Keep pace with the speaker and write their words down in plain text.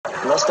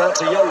Lost out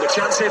to Young. The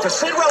chance here for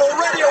Sidwell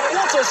already, and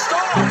what a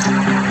start!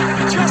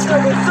 Just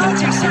over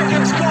 30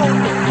 seconds gone,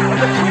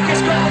 and the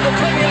quickest goal in the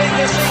Premier League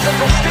this season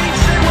for Steve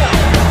Sidwell.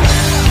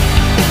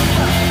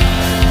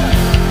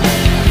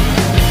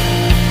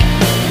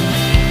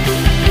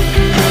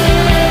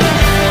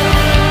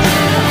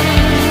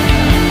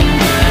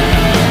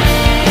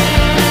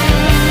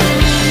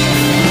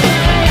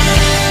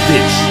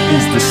 This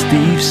is the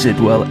Steve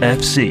Sidwell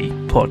FC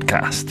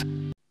podcast.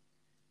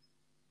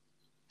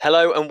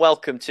 Hello and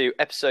welcome to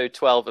episode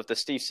 12 of the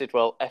Steve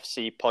Sidwell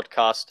FC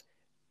podcast.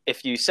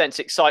 If you sense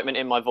excitement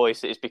in my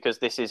voice, it is because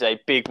this is a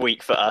big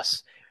week for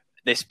us.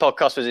 This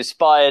podcast was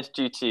inspired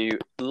due to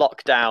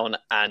lockdown,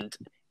 and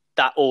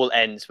that all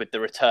ends with the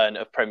return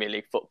of Premier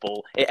League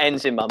football. It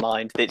ends in my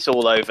mind. It's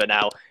all over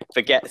now.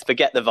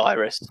 Forget the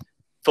virus.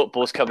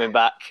 Football's coming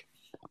back.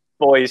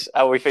 Boys,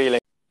 how are we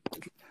feeling?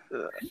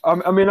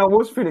 I mean, I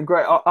was feeling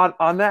great.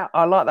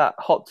 I like that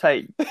hot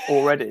take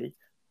already.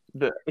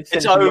 That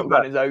It's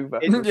over. It's over.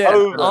 It's Yeah,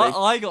 over.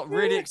 I got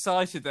really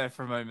excited there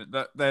for a moment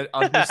that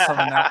I missed some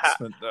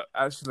announcement that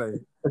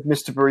actually. I've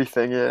missed a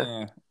briefing,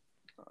 yeah.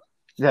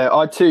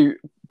 I too,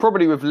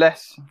 probably with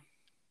less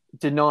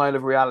denial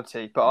of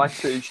reality, but I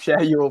too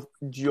share your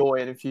joy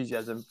and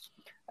enthusiasm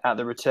at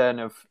the return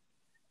of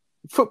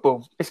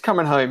football. It's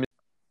coming home.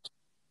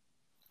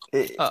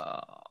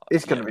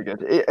 It's going to be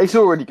good. It's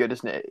already good,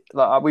 isn't it?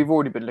 Like we've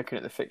already been looking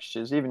at the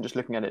fixtures, even just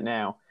looking at it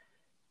now.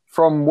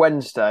 From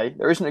Wednesday,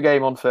 there isn't a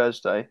game on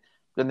Thursday.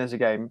 Then there's a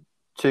game,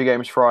 2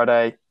 games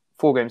Friday,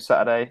 4 games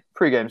Saturday,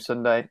 3 games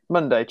Sunday,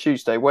 Monday,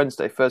 Tuesday,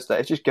 Wednesday, Thursday.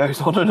 It just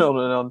goes on and on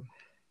and on.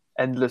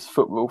 Endless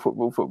football.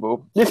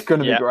 It's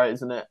going to be great,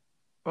 isn't it?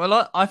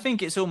 Well, I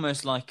think it's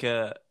almost like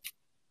a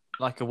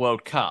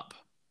World Cup,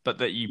 but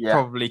that you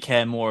probably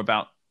care more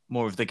about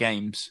more of the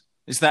games.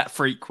 It's that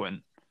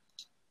frequent.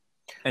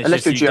 It's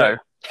Unless you're Joe.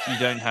 You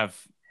don't have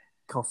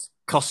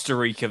Costa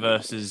Rica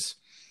versus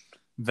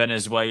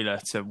Venezuela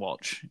to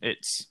watch.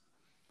 It's,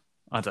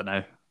 I don't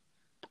know,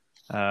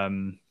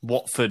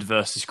 Watford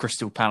versus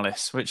Crystal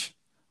Palace, which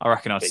I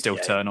reckon I'd still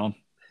turn on.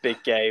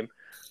 Big game.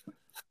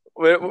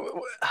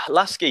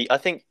 Lasky, I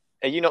think,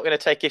 are you not going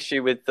to take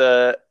issue with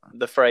the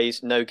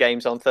phrase "no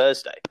games on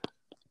Thursday"?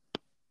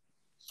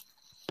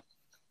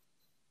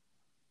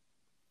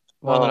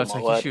 Why would I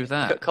take issue with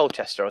that?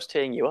 Colchester, I was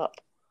teeing you up.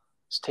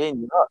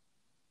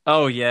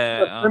 Oh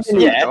yeah,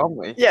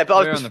 yeah, but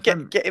I was just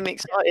getting me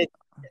excited.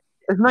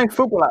 There's no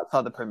football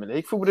outside the Premier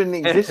League. Football didn't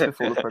exist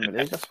before the Premier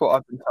League. That's what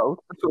I've been told.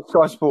 That's what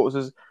Sky Sports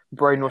has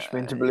brainwashed me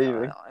into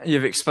believing.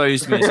 You've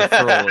exposed me as a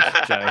fraud,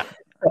 Joe.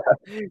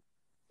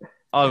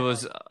 I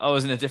was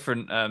in a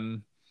different.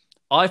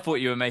 I thought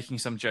you were making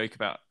some joke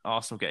about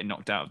Arsenal getting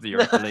knocked out of the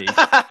Europa League.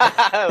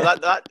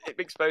 that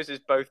exposes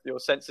both your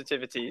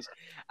sensitivities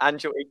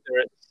and your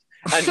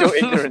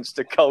ignorance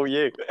to Cole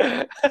U.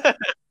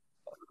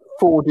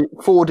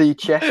 4D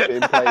chess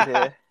being played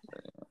here.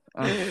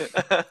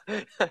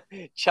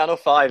 Channel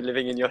 5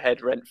 living in your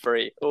head rent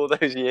free all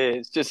those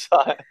years, just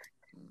like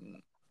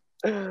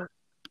Channel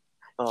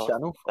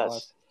 5.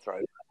 That's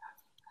throwback.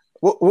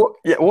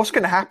 What's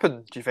going to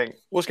happen? Do you think?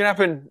 What's going to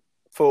happen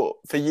for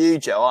you,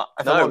 Joe?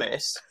 If I'm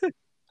honest,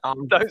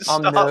 don't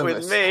start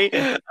with me.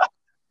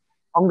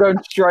 I'm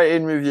going straight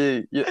in with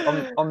you.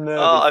 I'm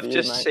nervous. I've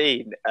just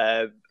seen.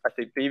 I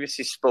think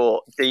BBC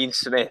Sport. Dean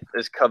Smith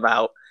has come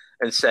out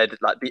and said,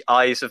 like, the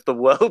eyes of the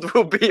world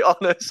will be on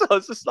us. I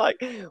was just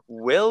like,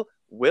 will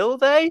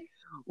they?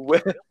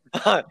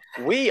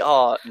 We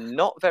are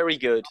not very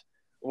good.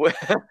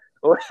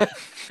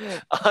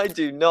 I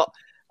do not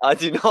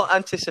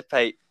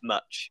anticipate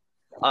much.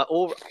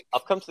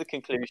 I've come to the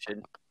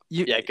conclusion.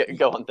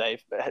 Go on,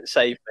 Dave.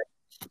 Save me.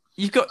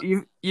 You've got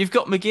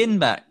McGinn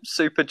back.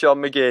 Super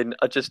John McGinn.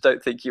 I just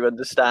don't think you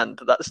understand.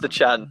 That's the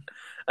chant.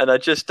 And I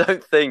just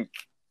don't think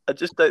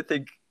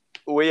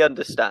we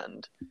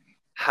understand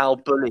how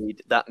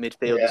bullied that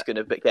midfield is going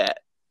to get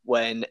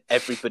when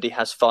everybody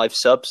has 5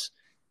 subs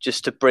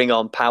just to bring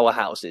on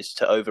powerhouses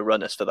to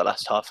overrun us for the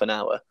last half an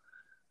hour.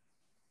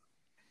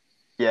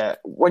 Yeah,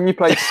 when you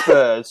play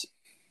Spurs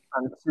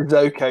and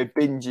Sissoko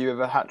bins you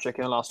with a hat-trick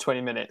in the last 20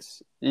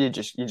 minutes, you're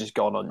just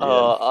gone on.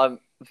 I'm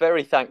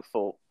very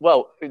thankful.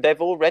 Well,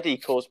 they've already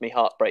caused me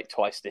heartbreak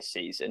twice this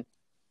season.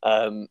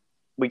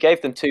 We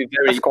gave them 2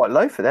 very... That's quite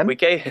low for them. We've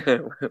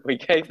given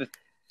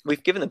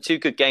them 2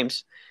 good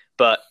games,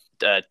 but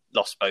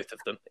lost both of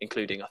them,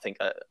 including, I think,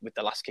 with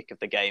the last kick of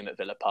the game at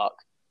Villa Park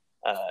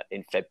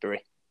in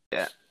February.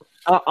 Yeah.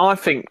 I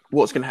think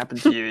what's going to happen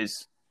to you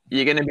is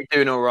you're going to be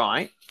doing all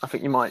right. I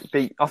think you'll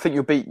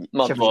beat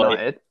Sheffield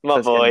United. My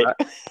boy.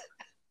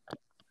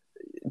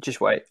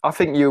 Just wait. I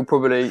think you'll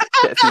probably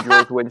get a few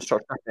draws to win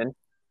straight back in.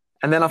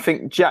 And then I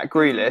think Jack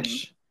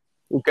Grealish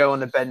will go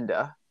on a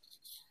bender.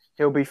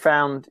 He'll be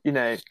found,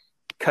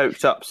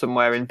 coached up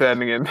somewhere in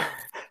Birmingham,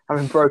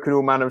 having broken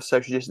all manner of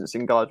social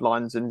distancing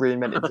guidelines and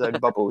reinvented his own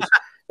bubbles.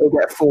 He'll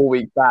get a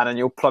 4-week ban and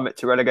you'll plummet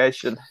to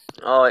relegation.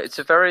 Oh, it's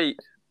a very...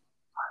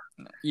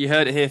 You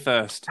heard it here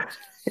first.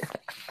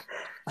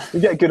 You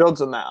get good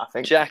odds on that, I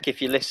think. Jack,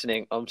 if you're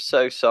listening, I'm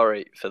so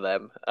sorry for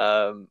them.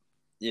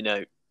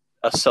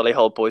 us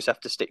Solihull boys have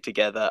to stick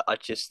together. I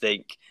just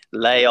think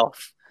lay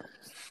off.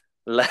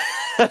 The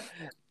Yeah,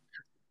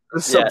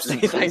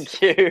 substances.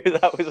 thank you.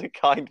 That was a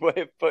kind way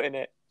of putting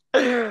it.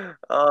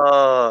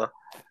 Oh,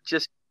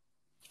 just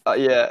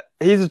Yeah,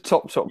 he's a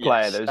top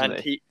player, yes. though, isn't And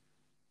he?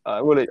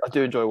 I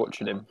do enjoy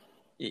watching him.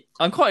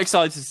 I'm quite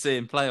excited to see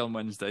him play on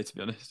Wednesday, to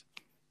be honest.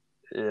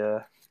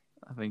 Yeah.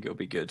 I think it'll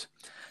be good.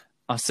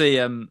 I see.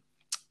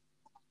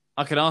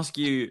 I can ask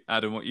you,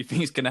 Adam, what you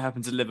think is going to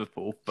happen to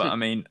Liverpool, but I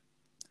mean,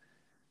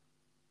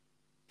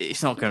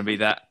 it's not going to be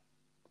that.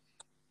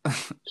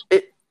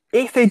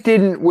 If they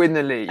didn't win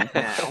the league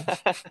now,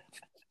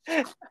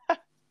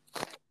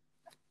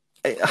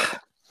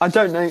 I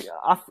don't know.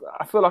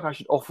 I feel like I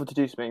should offer to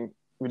do something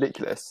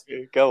ridiculous,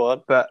 Go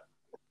on. but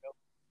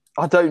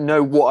I don't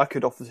know what I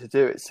could offer to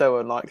do. It's so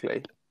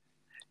unlikely.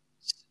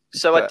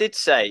 So I But- did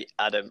say,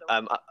 Adam,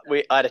 I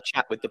had a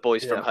chat with the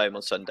boys from Yeah. home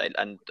on Sunday,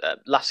 and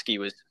Lasky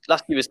was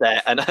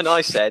there, and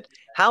I said,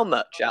 "How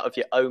much out of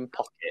your own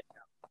pocket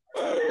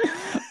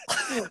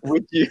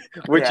would you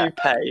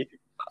pay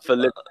for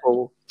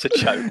Liverpool to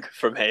choke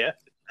from here?"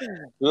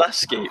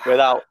 Lasky,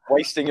 without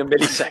wasting a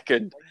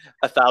millisecond,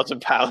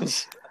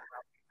 £1,000.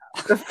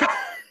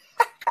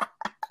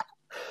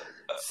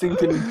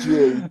 Sinking a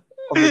G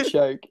on the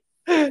choke.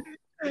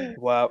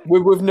 Wow.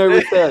 With no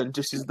return,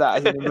 just as that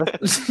as an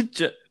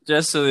investment.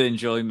 Just for the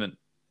enjoyment.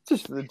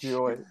 Just for the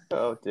joy.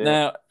 Oh dear.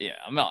 Now, yeah,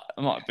 I might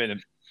have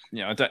been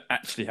I don't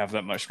actually have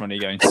that much money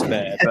going to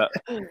spare, but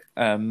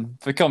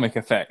for comic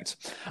effect,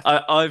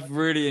 I've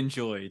really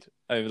enjoyed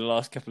over the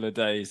last couple of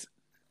days.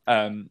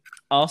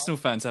 Arsenal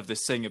fans have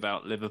this thing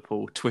about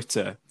Liverpool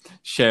Twitter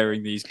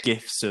sharing these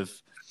gifs of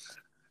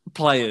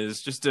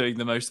players just doing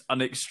the most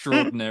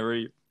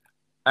unextraordinary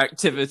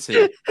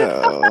activity.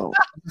 Oh,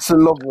 it's a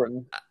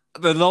Lovren.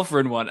 The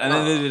Lovren one, and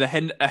then they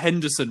did a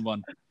Henderson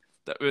one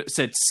that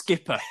said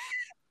skipper.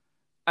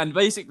 And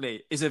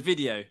basically, it's a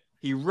video.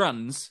 He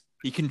runs,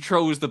 he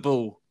controls the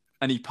ball,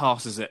 and he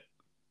passes it.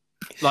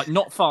 Like,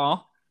 not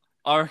far.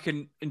 I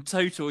reckon in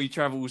total he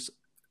travels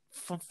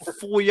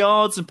 4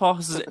 yards and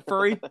passes it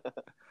 3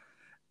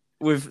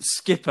 with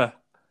skipper.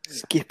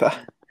 Skipper.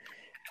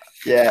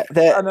 Yeah.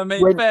 And I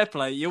mean, fair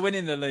play. You're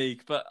winning the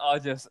league, but I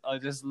just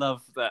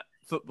love that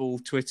football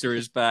Twitter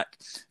is back.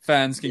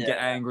 Fans can get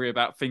angry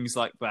about things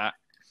like that.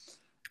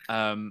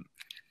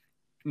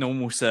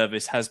 Normal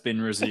service has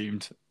been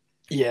resumed.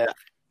 Yeah.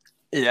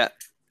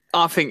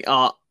 I think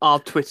our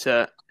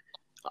Twitter,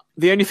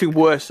 the only thing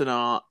worse than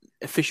our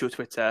official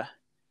Twitter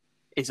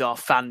is our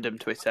fandom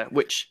Twitter,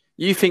 which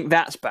you think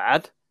that's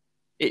bad.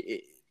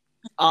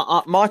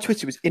 My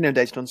Twitter was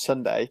inundated on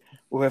Sunday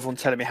with everyone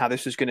telling me how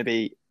this was going to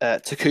be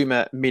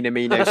Takuma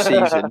Minamino's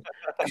season.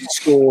 He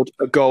scored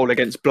a goal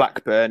against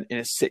Blackburn in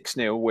a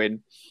 6-0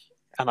 win.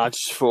 And I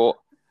just thought,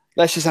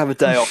 let's just have a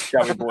day off,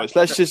 shall we, boys?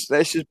 Let's just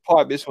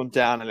pipe this one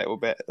down a little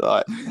bit.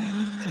 Like,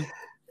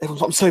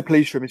 everyone's like, I'm so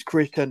pleased for him. His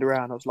career turned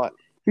around. I was like,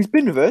 he's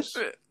been with us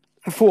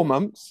for 4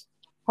 months,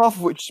 half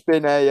of which has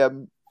been a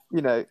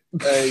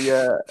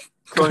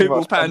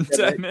Global coronavirus pandemic.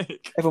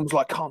 pandemic. Everyone was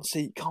like, can't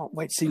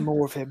wait to see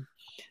more of him.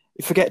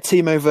 You forget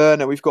Timo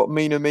Werner, we've got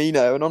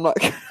Minamino. And I'm like,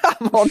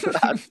 come on,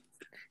 man.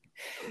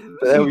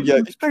 But there we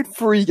go. He's played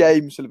 3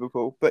 games for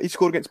Liverpool, but he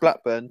scored against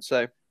Blackburn.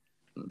 So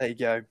there you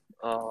go.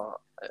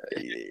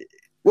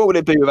 What would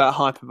it be without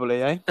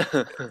hyperbole, eh?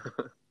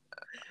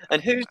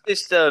 And who's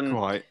this?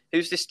 Right.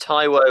 Who's this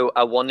Taiwo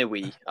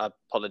Awoniwi? I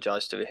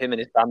apologise to him and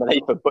his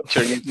family for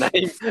butchering his name.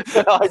 He's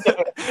the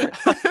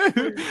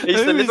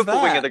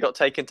Liverpool winger that got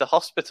taken to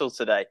hospital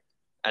today,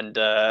 and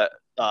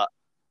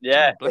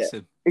yeah, Bless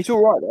him. He's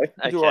all right, though.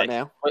 He's all right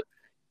now.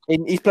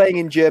 He's playing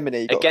in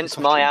Germany. Got against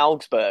concussion. my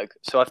Augsburg,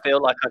 so I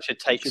feel like I should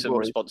take some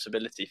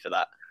responsibility for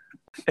that.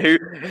 Who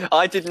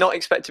I did not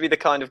expect to be the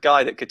kind of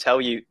guy that could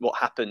tell you what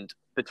happened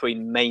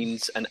between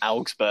Mainz and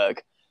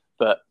Augsburg,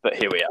 but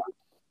here we are.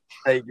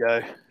 There you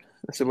go.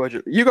 That's the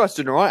word. You guys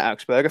did all right,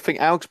 Augsburg. I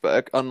think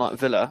Augsburg, unlike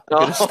Villa, are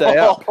going to stay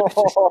up.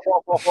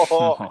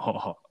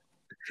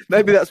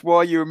 Maybe that's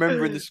why you're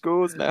remembering the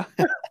scores now.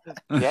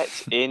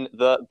 Get in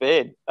the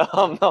bin.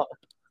 I'm not.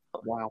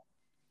 Wow.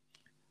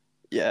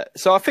 Yeah.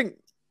 So I think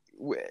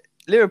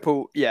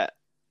Liverpool, yeah.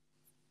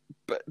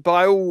 But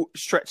by all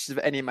stretches of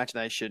any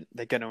imagination,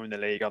 they're going to win the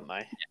league, aren't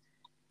they?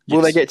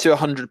 Will they get to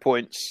 100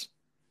 points?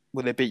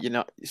 Will they beat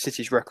United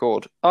City's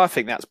record? I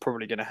think that's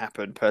probably going to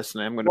happen,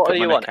 personally. I'm going to What put are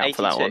my you on? neck out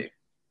for that one. 82?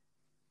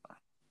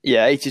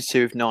 Yeah,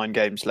 82 with 9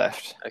 games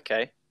left.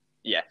 Okay.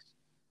 Yeah.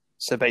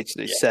 So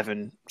basically,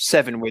 seven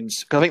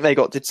wins. 'Cause I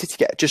think did City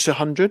get just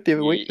 100 the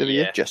other week? The other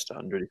year? Yeah. Just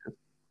 100.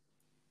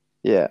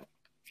 Yeah.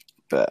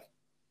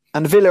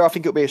 And Villa, I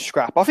think it'll be a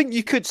scrap. I think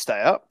you could stay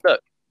up. Look,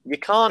 you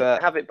can't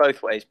But- have it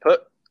both ways.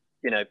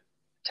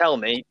 Tell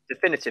me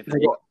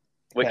definitively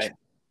Okay.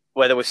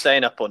 whether we're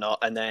staying up or not,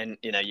 and then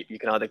you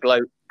can either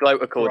gloat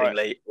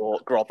accordingly or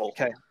grovel.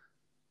 Okay.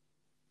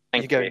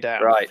 Thank You're going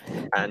down. Right.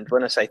 And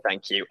when I say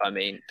thank you, I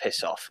mean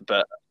piss off.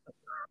 But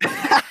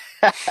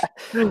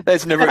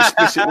There's another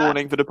explicit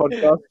warning for the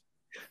podcast.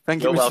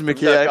 Thank you, you're Mr. welcome.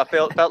 McKeown. Look,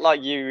 I felt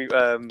like you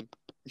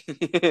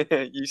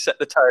you set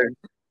the tone.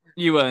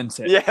 You earned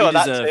it. Yeah, you well,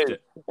 that deserved too.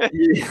 it.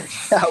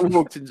 Yeah, I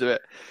walked into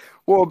it.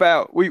 What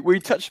about we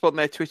touched upon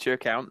their Twitter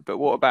account, but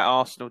what about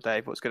Arsenal,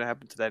 Dave? What's going to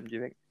happen to them? Do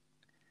you think?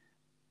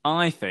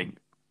 I think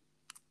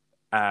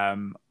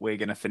we're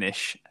going to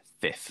finish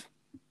 5th.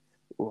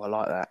 Oh, I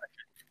like that.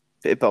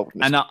 Bit of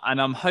boldness.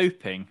 And I'm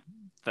hoping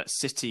that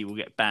City will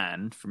get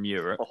banned from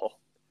Europe,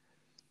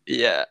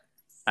 Yeah.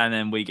 and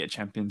then we get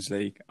Champions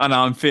League. And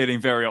I'm feeling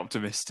very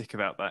optimistic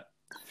about that.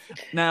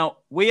 Now,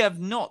 we have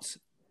not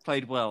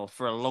played well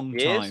for a long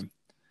Years? time.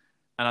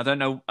 And I don't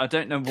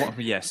know what.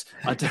 Yes,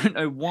 I don't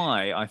know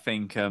why. I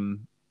think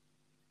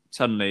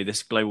suddenly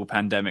this global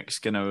pandemic's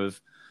going to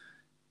have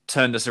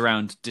turned us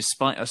around,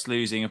 despite us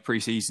losing a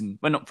pre-season.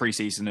 Well, not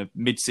pre-season, a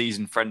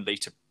mid-season friendly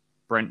to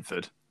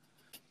Brentford.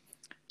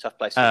 Tough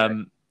place to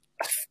go.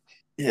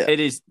 Yeah. It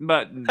is,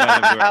 but no, we're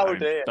at Oh, home.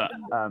 dear. But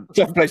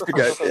Tough place to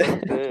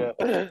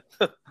go.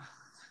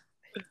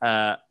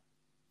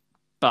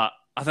 but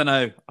I don't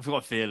know. I've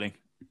got a feeling.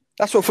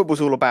 That's what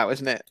football's all about,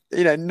 isn't it?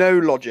 You know, no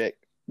logic,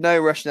 no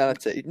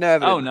rationality, no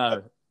evidence. Oh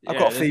no, I've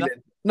got a feeling.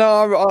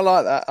 No, I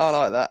like that. I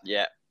like that.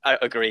 Yeah, I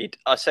agreed.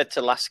 I said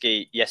to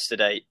Lasky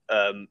yesterday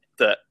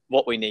that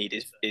what we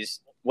need is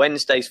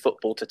Wednesday's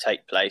football to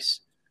take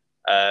place.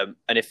 And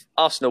if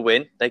Arsenal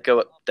win, they go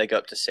up to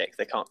 6th.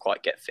 They can't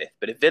quite get 5th.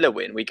 But if Villa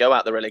win, we go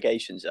out the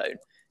relegation zone.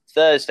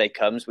 Thursday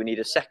comes, we need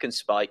a second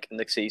spike in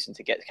the season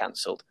to get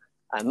cancelled.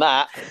 And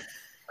that...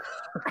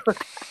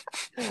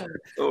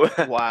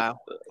 Wow.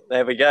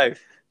 There we go.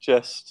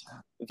 Just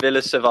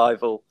Villa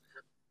survival.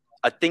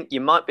 I think you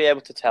might be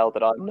able to tell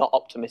that I'm not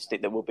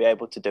optimistic that we'll be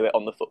able to do it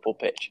on the football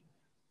pitch.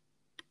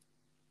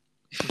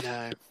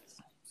 No.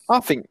 I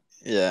think,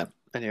 yeah.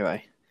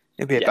 Anyway,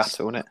 it'll be a Yes.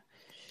 battle, won't it?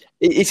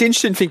 It's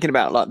interesting thinking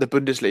about like the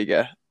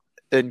Bundesliga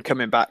and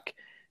coming back.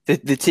 The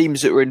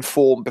teams that were in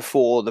form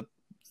before the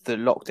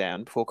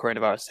lockdown, before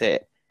coronavirus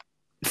hit,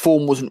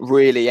 form wasn't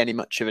really any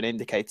much of an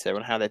indicator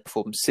on how they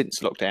performed since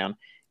lockdown.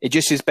 It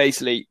just is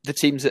basically the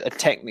teams that are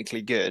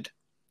technically good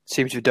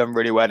seem to have done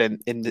really well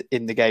in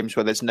the games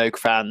where there's no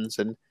fans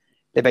and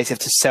they basically have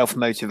to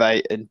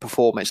self-motivate and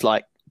perform. It's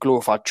like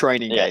glorified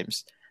training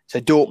games. So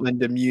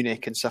Dortmund and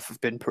Munich and stuff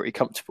have been pretty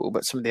comfortable,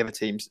 but some of the other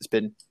teams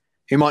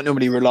who might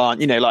normally rely on,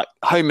 like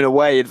home and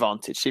away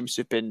advantage seems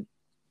to have been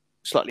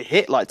slightly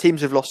hit. Like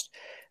teams have lost.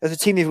 There's a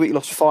team this week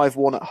lost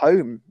 5-1 at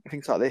home,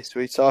 things like this.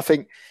 So I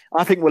think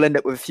we'll end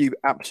up with a few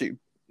absolute,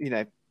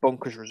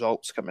 bonkers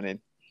results coming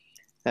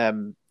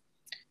in,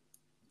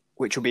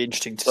 which will be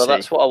interesting to see. Well,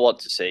 that's what I want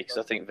to see because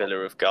I think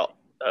Villa have got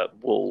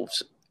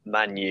Wolves,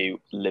 Man U,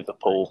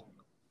 Liverpool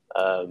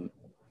in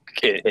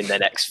their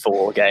next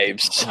 4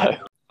 games. So.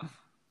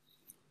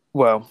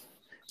 Well,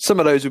 some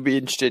of those will be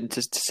interesting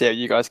to see how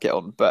you guys get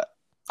on, but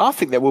I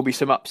think there will be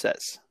some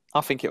upsets.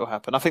 I think it will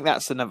happen. I think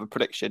that's another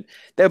prediction.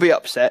 There'll be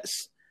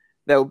upsets.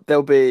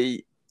 There'll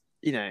be,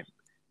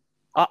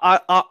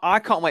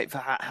 I can't wait for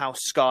how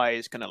Sky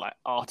is going to like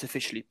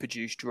artificially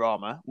produce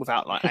drama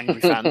without like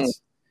angry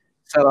fans.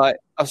 So like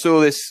I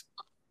saw this.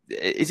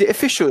 Is it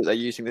official that they're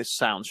using this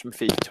sounds from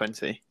FIFA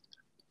 20?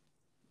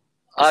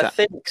 I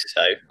think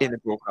so. In the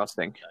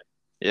broadcasting.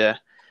 Yeah.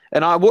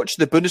 And I watched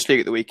the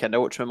Bundesliga at the weekend. I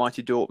watched my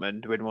mighty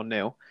Dortmund win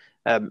 1-0.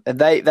 And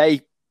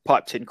they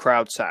piped in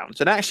crowd sounds.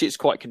 And actually it's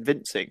quite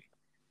convincing.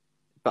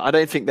 But I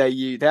don't think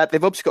they've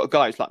obviously got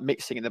guys like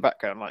mixing in the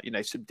background, like,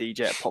 some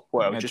DJ at Pop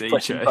World, just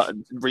pressing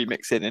buttons and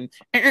remixing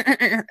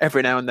and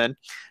every now and then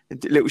a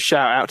little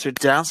shout out to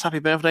Downs, happy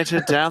birthday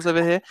to Downs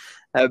over here.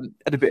 And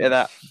a bit of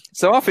that.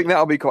 So I think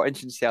that'll be quite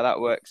interesting to see how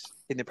that works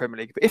in the Premier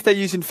League. But if they're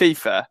using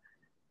FIFA,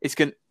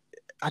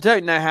 I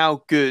don't know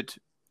how good.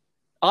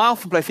 I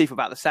often play FIFA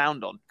without the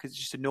sound on because it's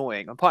just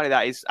annoying. And partly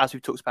that is, as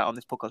we've talked about on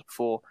this podcast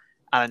before,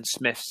 Alan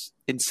Smith's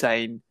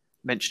insane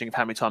mentioning of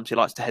how many times he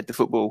likes to head the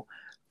football.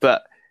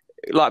 But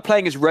like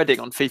playing as Reading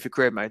on FIFA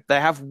Career Mode, they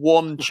have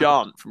one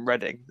chant from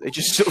Reading. They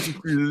just sort of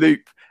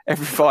loop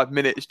every 5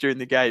 minutes during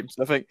the game.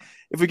 So I think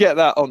if we get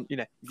that on,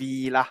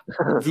 Vila,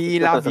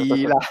 Vila,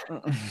 Vila,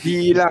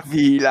 Vila,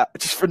 Vila,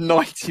 just for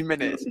 90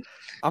 minutes,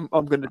 I'm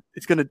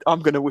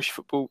gonna wish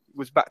football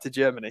was back to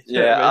Germany.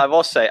 Yeah, I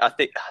must say, I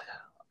think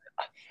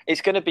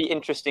it's going to be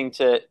interesting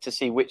to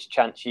see which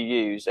chants you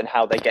use and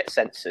how they get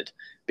censored,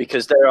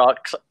 because there are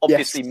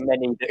obviously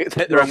many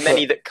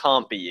that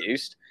can't be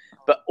used,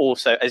 but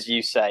also, as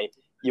you say,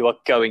 you are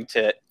going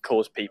to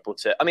cause people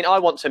to. I mean, I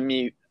want to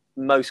mute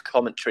most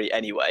commentary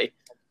anyway,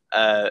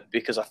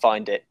 because I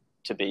find it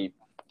to be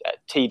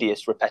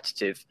tedious,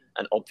 repetitive,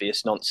 and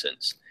obvious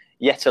nonsense.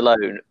 Yet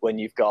alone when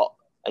you've got,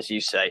 as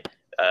you say,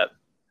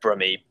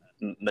 brummy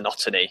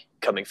monotony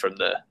coming from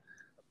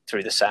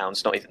through the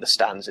sounds, not even the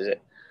stands, is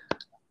it?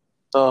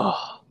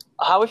 Oh,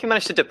 how have you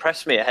managed to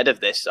depress me ahead of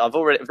this? So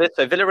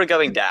Villa are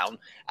going down,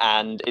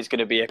 and it's going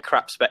to be a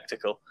crap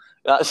spectacle.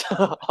 I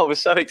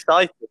was so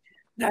excited.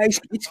 No, I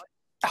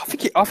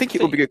think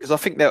it will be good because I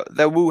think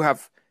they will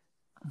have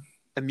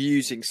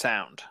amusing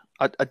sound.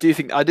 I do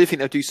think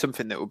they'll do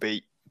something that will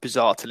be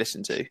bizarre to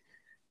listen to.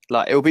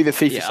 Like it will be the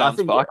FIFA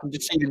sounds, but I can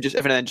just see them every now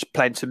and then just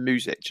playing some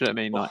music. Do you know what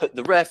I mean? Like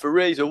the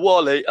referee's a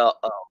Wally.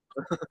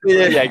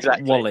 Yeah,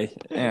 exactly. Wally.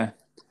 Yeah.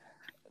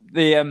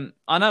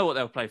 I know what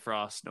they'll play for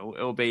Arsenal.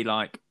 It'll be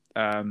like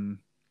a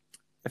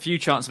few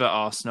chants about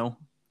Arsenal.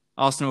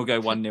 Arsenal will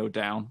go 1-0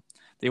 down.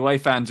 The away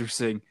fans will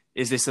sing,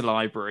 "Is this a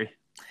library?"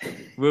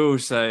 We'll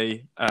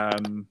say,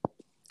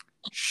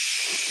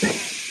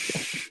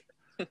 "Shh."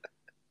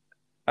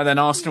 And then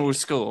Arsenal will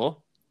score.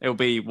 It'll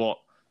be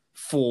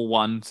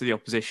 4-1 to the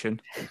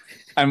opposition.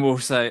 And we'll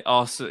say,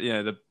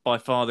 Arsenal, by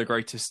far the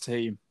greatest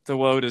team the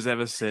world has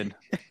ever seen.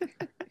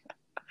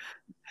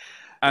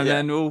 And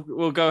then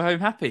we'll go home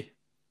happy.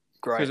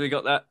 Great. Because we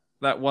got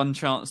that one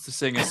chance to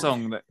sing a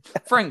song that,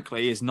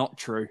 frankly, is not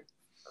true.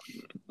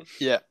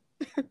 Yeah.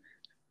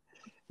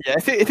 Yeah,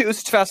 if it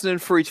was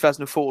 2003,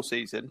 2004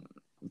 season,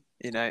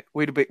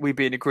 we'd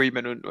be in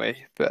agreement, wouldn't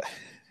we? But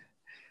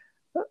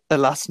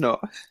alas,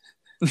 not.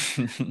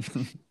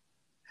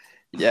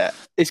 Yeah,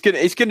 it's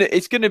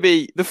gonna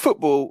be the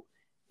football.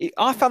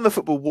 I found the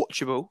football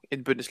watchable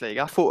in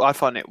Bundesliga. I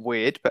found it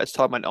weird, but as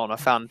time went on, I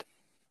found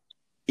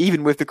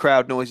even with the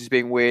crowd noises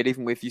being weird,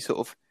 even with you sort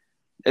of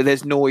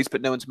there's noise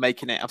but no one's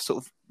making it, I've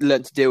sort of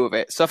learned to deal with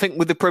it. So I think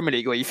with the Premier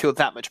League, where you feel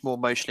that much more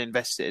emotionally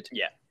invested,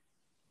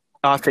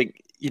 I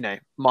think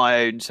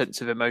my own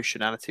sense of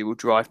emotionality will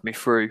drive me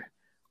through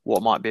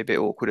what might be a bit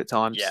awkward at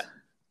times. Yeah.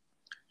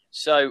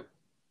 So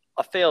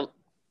I feel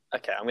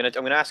okay. I'm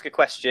gonna ask a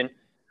question.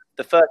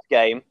 The first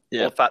game, or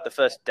in fact, the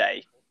first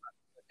day,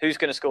 who's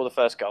going to score the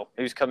first goal?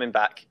 Who's coming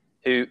back?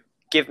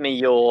 Give me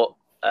your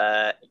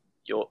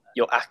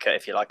ACCA,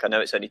 if you like. I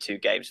know it's only 2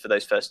 games for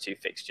those first 2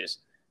 fixtures.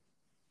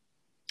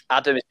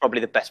 Adam is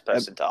probably the best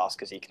person to ask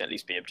because he can at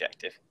least be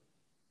objective.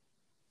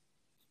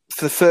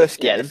 For the first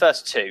game? Yeah, the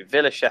first 2,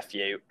 Villa,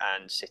 Sheffield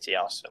and City,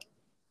 Arsenal.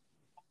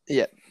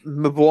 Yeah,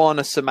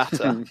 Mbwana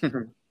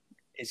Samatta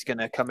is going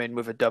to come in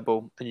with a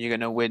double and you're going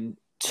to win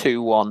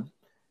 2-1.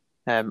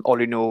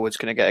 Ollie Norwood's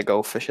going to get a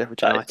goal for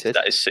Sheffield United.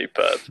 That is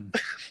superb.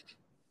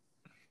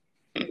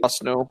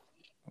 Arsenal.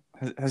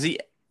 Has he?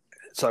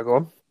 So go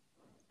on.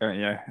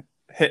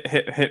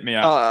 Hit me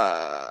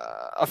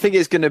up. I think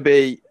it's going to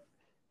be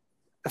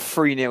a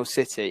 3-0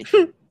 City.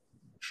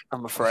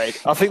 I'm afraid.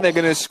 I think they're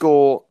going to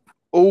score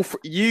all.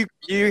 You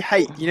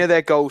hate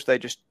their goals. They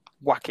just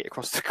whack it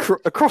across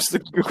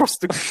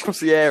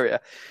the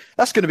area.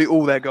 That's going to be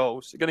all their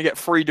goals. They're going to get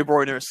 3 De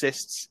Bruyne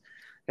assists.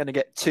 Going to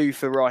get 2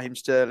 for Raheem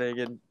Sterling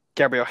and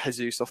Gabriel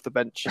Jesus off the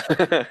bench.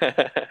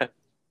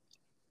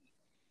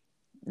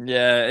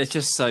 Yeah, it's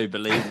just so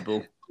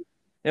believable.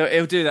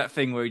 He'll do that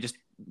thing where he just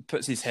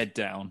puts his head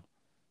down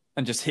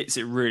and just hits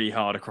it really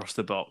hard across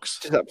the box.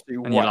 Just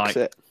absolutely whacks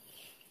it.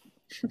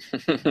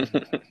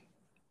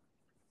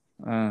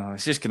 Oh,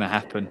 it's just going to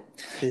happen.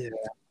 Yeah.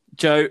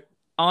 Joe,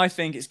 I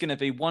think it's going to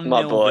be 1-0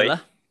 My boy.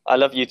 Villa. I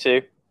love you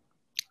too.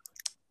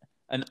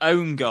 An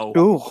own goal.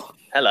 Ooh.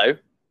 Hello.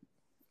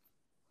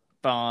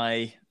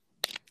 By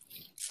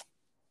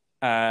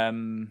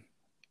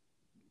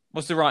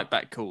what's the right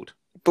back called?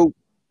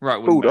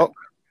 Bulldog.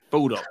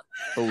 Bulldog.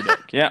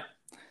 Yeah.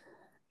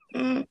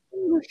 And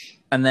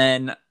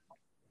then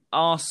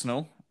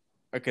Arsenal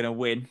are going to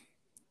win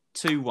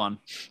 2-1.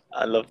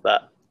 I love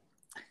that.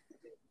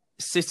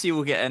 City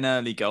will get an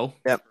early goal.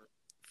 Yep.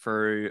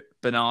 Through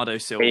Bernardo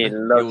Silva. He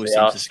loves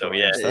the Arsenal,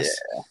 yeah.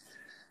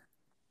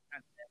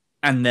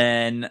 And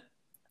then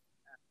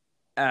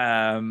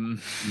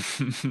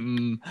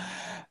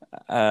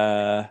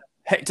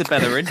Hector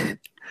Bellerin.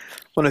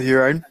 One of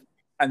your own.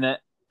 And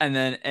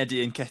then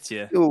Eddie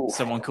Nketiah. Ooh.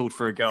 Someone called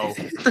for a goal.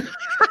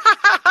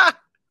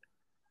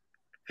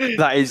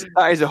 That is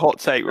a hot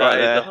take right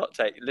there. That is a hot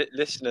take.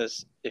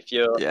 Listeners, if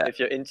you're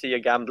into your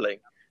gambling,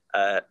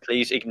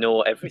 please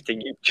ignore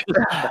everything you've just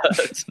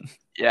heard.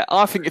 Yeah,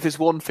 I think if there's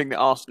one thing that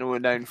Arsenal were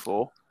known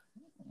for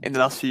in the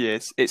last few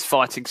years, it's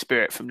fighting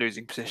spirit from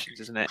losing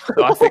positions, isn't it?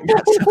 So I think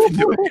that's something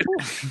that we're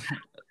gonna...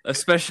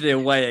 Especially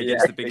away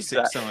against the Big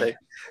Six side.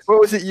 What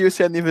was it you were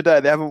saying the other day?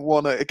 They haven't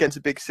won against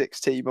a Big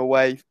Six team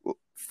away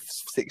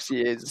 6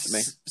 years or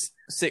something.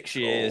 6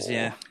 years,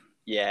 yeah.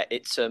 Yeah,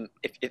 it's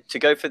if to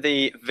go for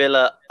the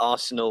Villa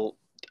Arsenal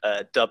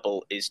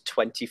double is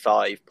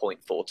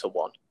 25.4 to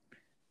 1.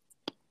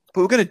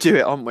 But we're going to do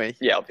it, aren't we?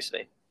 Yeah,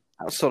 obviously.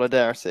 Out of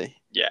solidarity.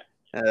 Yeah.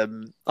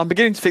 I'm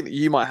beginning to think that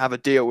you might have a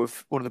deal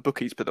with one of the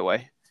bookies, by the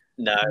way.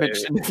 No.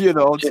 Mention a few of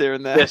the odds here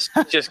and there.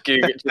 Just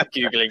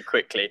Googling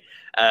quickly.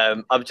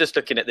 I'm just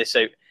looking at this.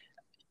 So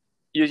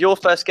your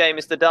first game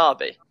is the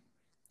derby?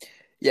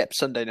 Yep,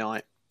 Sunday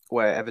night,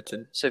 where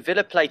Everton. So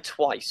Villa play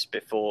twice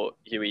before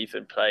you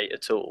even play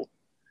at all.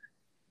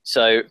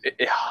 So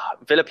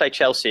Villa play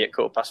Chelsea at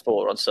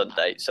 4:15 on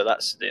Sunday. So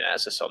that's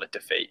a solid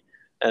defeat.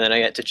 And then I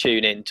get to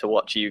tune in to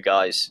watch you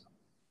guys.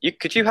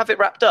 Could you have it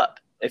wrapped up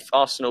if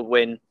Arsenal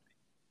win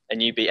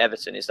and you beat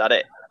Everton? Is that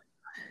it?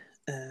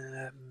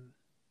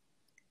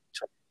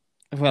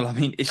 Well, I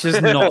mean, it's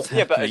just not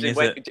happening,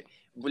 but is it?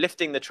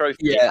 Lifting the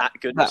trophy at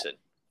Goodison.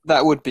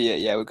 That would be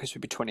it, yeah, because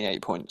we'd be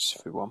 28 points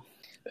if we won.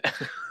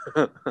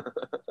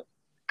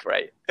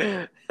 Great.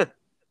 And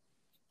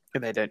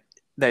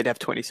they'd have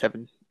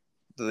 27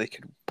 that they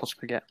could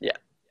possibly get. Yeah.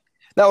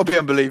 That would be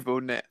unbelievable,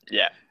 wouldn't it?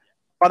 Yeah.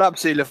 I'd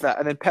absolutely love that.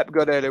 And then Pep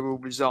Guardiola will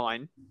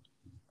resign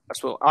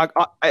That's what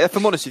if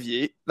I'm honest with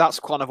you, that's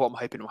kind of what I'm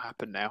hoping will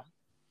happen now.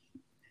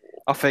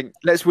 I think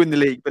let's win the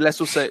league, but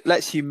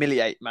let's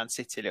humiliate Man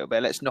City a little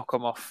bit. Let's knock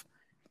them off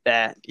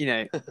there.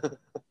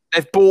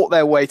 They've bought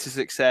their way to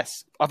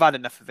success. I've had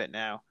enough of it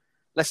now.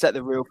 Let's let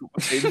the real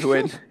football teams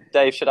win.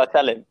 Dave, should I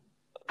tell him?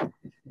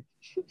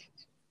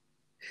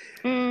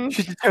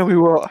 Should you tell me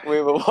what?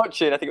 We were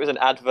watching, I think it was an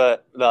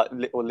advert,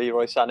 or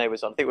Leroy Sané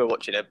was on. I think we were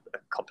watching a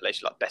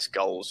compilation like best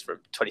goals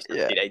from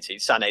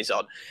 2017-18. Sané's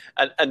on.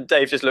 And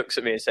Dave just looks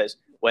at me and says,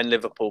 when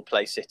Liverpool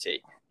play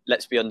City,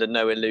 let's be under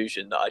no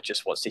illusion that I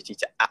just want City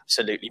to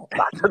absolutely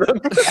batter them.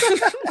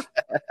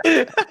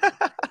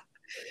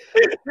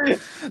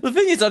 The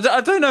thing is, I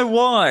don't know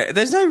why.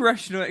 There's no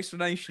rational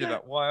explanation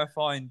about why I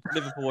find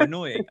Liverpool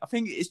annoying. I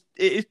think it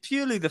is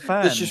purely the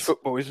fans. It's just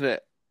football, isn't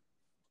it?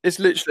 It's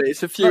literally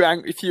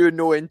a few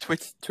annoying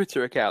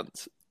Twitter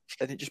accounts,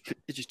 and it just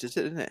does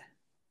it, doesn't it?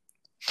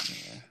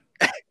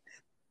 Yeah.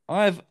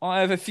 I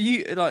have a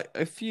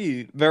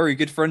few very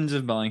good friends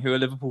of mine who are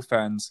Liverpool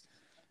fans,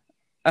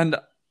 and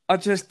I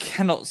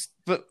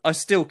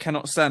still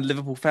cannot stand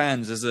Liverpool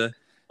fans as a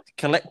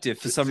collective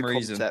for some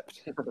reason.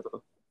 Concept.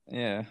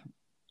 Yeah,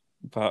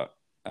 but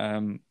I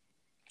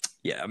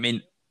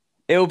mean,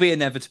 it'll be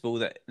inevitable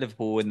that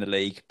Liverpool win the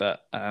league,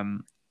 but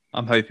I'm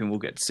hoping we'll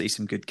get to see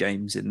some good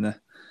games in the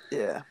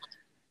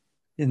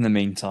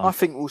meantime. I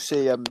think we'll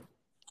see.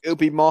 It'll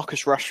be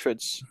Marcus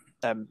Rashford's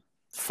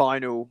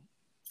final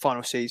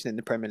season in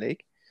the Premier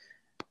League.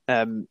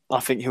 I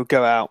think he'll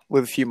go out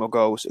with a few more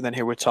goals, and then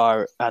he'll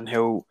retire and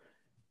he'll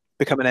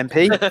become an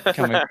MP.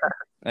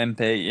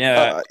 MP,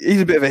 yeah. He's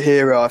a bit of a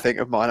hero, I think,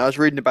 of mine. I was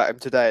reading about him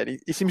today, and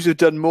he seems to have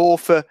done more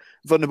for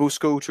vulnerable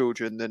school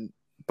children than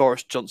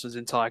Boris Johnson's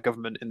entire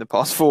government in the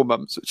past 4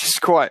 months, which is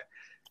quite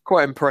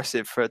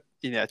impressive for a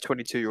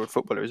 22-year-old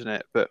footballer, isn't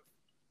it? But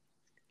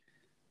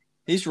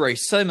he's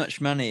raised so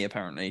much money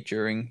apparently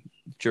during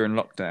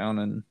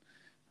lockdown,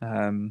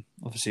 and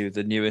obviously with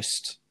the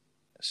newest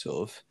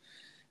sort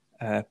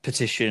of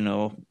petition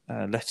or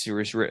letter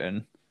is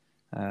written.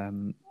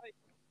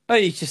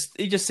 He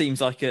just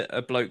seems like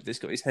a bloke that's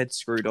got his head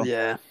screwed on.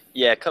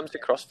 Yeah, comes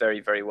across very,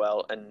 very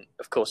well. And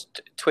of course,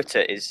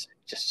 Twitter is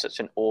just such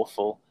an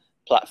awful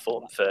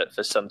platform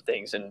for some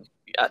things. And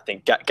I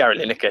think Gary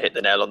Lineker hit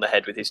the nail on the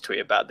head with his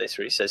tweet about this,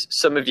 where he says,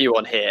 some of you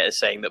on here are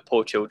saying that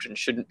poor children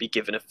shouldn't be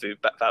given a food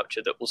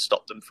voucher that will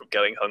stop them from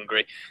going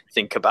hungry.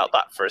 Think about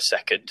that for a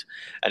second.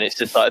 And it's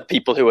just like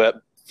people who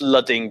are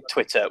flooding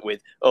Twitter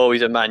with, oh,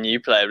 he's a Man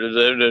U player,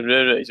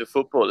 he's a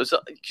footballer. It's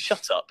like,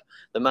 shut up.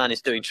 The man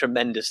is doing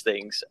tremendous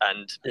things,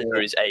 and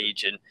for his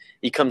age, and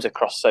he comes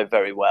across so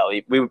very well.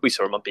 We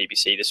saw him on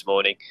BBC this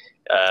morning.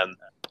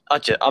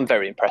 I'm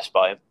very impressed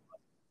by him.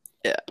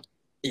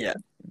 Yeah.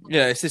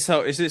 It's this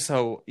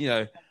whole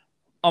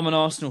I'm an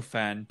Arsenal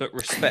fan, but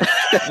respect.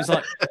 It's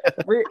like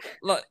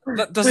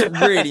that doesn't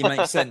really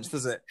make sense,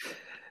 does it?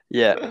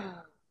 Yeah.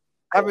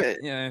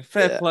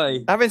 Fair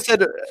play. Having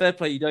said fair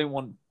play, you don't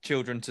want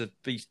children to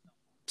be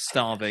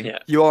starving. Yeah.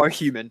 You are a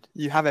human.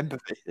 You have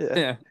empathy.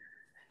 Yeah.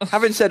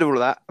 Having said all of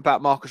that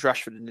about Marcus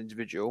Rashford, an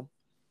individual,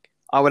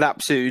 I would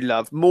absolutely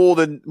love more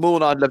than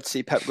I'd love to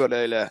see Pep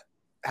Guardiola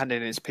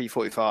handing in his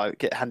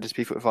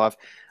P45.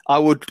 I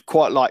would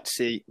quite like to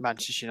see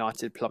Manchester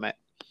United plummet.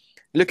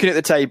 Looking at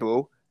the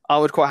table, I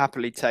would quite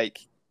happily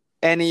take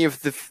any of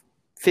the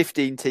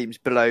 15 teams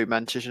below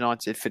Manchester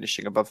United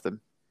finishing above them.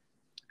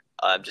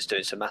 I'm just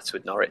doing some maths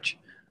with Norwich.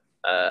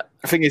 I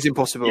think it's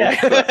impossible.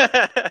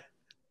 Yeah.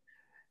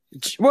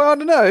 Well, I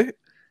don't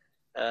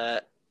know.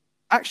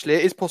 Actually,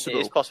 it is possible.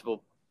 It is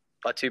possible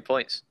by 2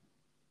 points.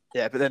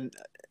 Yeah, but then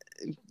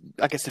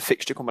I guess the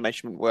fixture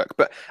combination wouldn't work.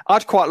 But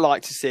I'd quite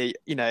like to see,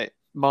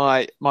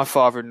 my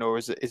father-in-law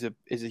is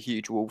a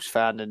huge Wolves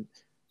fan, and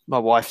my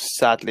wife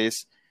sadly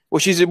is. Well,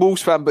 she's a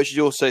Wolves fan, but she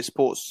also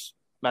supports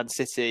Man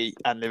City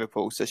and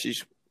Liverpool, so she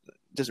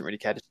doesn't really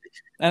care.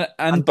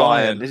 And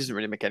Bayern. This doesn't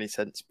really make any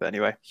sense, but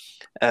anyway,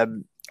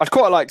 I'd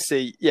quite like to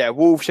see,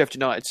 Wolves, Sheffield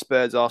United,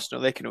 Spurs,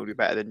 Arsenal. They can all do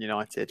better than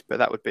United, but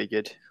that would be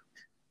good.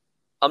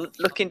 I'm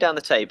looking down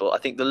the table. I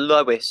think the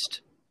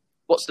lowest.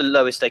 What's the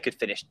lowest they could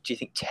finish? Do you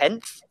think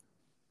 10th?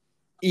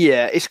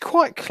 Yeah, it's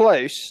quite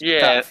close.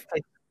 Yeah.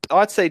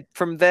 I'd say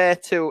from there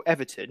till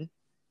Everton.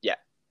 Yeah.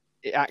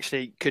 It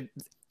actually could.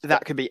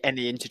 That could be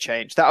any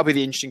interchange. That'll be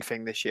the interesting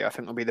thing this year. I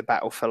think it'll be the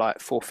battle for like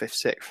 4th,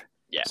 5th,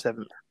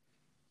 6th,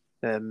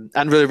 7th.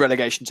 And really,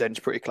 relegation zone is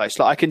pretty close.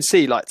 Like I can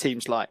see like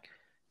teams like,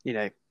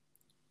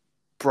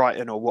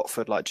 Brighton or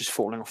Watford like just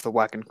falling off the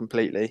wagon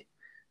completely.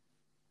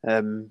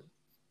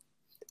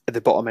 At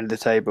the bottom end of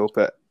the table,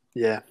 but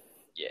yeah,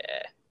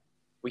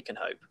 we can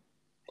hope.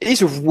 It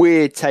is a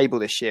weird table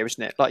this year,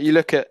 isn't it? Like you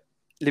look at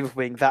Liverpool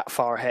being that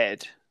far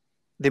ahead,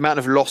 the amount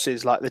of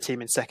losses like the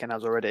team in second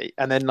has already,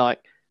 and then like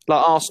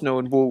Arsenal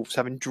and Wolves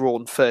having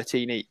drawn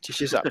 13 each. It's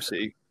just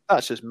absolutely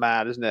that's just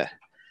mad, isn't it?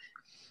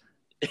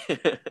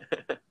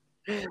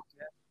 It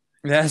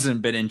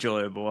hasn't been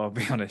enjoyable, I'll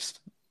be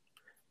honest.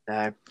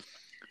 No.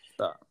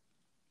 But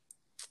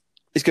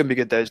it's going to be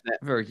good, though, isn't it?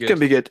 Very good. It's going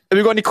to be good. Have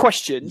you got any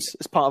questions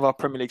as part of our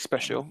Premier League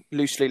special?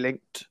 Loosely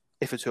linked,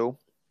 if at all.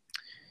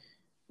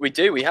 We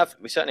do. We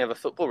certainly have a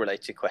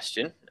football-related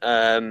question.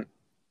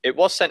 It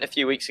was sent a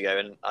few weeks ago,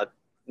 and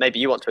maybe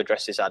you want to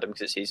address this, Adam,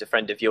 because he's a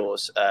friend of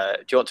yours.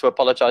 Do you want to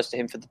apologise to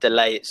him for the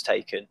delay it's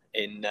taken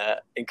in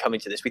coming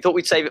to this? We thought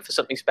we'd save it for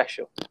something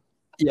special.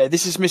 Yeah,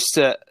 this is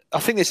Mr. I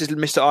think this is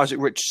Mr. Isaac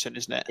Richardson,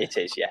 isn't it? It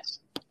is, yes.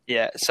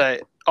 Yeah. So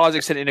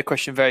Isaac sent in a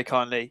question very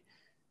kindly.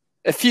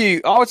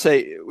 I would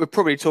say we're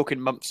probably talking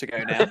months ago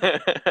now.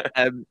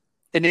 And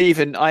I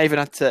even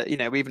had to,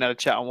 we even had a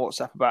chat on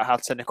WhatsApp about how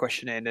to send a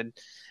question in.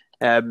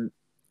 And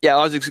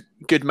Isaac's a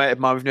good mate of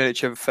mine. We've known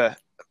each other for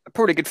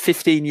probably a good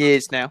 15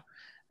 years now.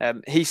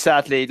 He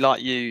sadly,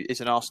 like you,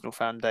 is an Arsenal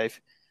fan, Dave.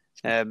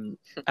 And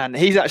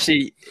he's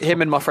actually,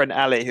 him and my friend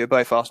Ali, who are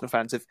both Arsenal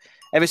fans, have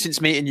ever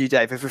since meeting you,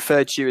 Dave, have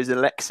referred to you as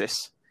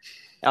Alexis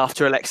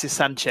after Alexis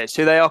Sanchez,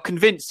 who they are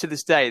convinced to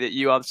this day that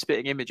you are the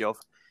spitting image of.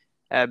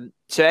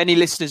 So any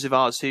listeners of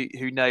ours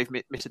who know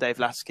Mr. Dave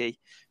Lasky,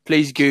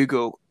 please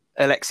Google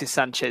Alexis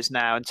Sanchez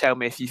now and tell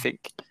me if you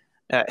think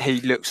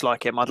he looks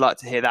like him. I'd like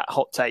to hear that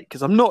hot take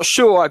because I'm not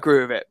sure I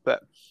agree with it.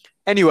 But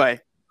anyway.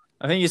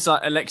 I think it's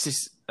like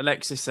Alexis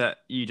at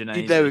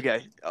Udinese. There we go.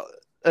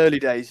 Early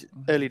days,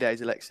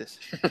 Alexis.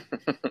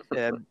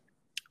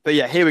 But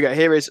yeah, here we go.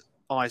 Here is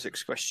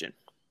Isaac's question.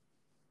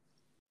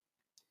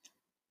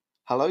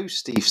 Hello,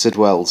 Steve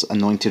Sidwell's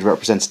anointed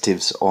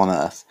representatives on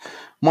Earth.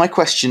 My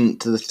question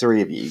to the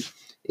three of you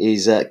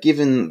is,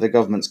 given the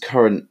government's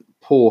current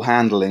poor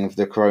handling of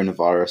the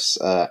coronavirus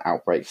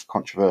outbreak,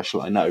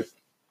 controversial I know,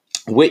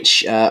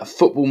 which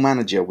football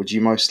manager would you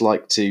most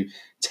like to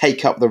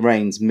take up the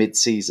reins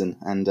mid-season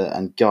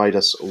and guide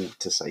us all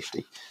to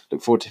safety?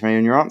 Look forward to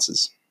hearing your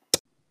answers.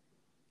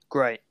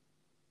 Great.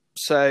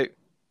 So,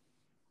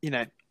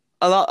 I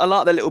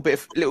like the little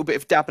bit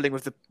of dabbling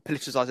with the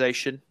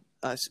politicisation.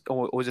 I'm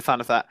always a fan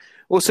of that.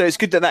 Also, it's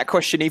good that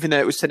question, even though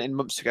it was sent in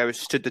months ago, has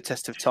stood the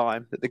test of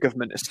time, that the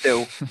government is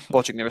still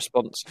bodging the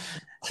response.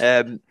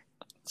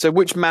 So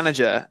which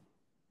manager,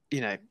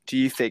 do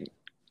you think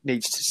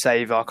needs to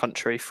save our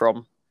country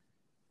from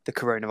the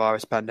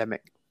coronavirus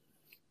pandemic?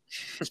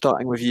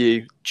 Starting with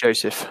you,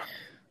 Joseph.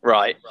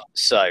 Right.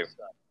 So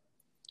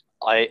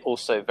I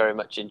also very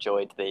much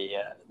enjoyed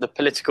the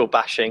political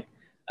bashing.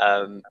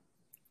 And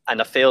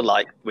I feel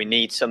like we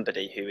need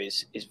somebody who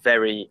is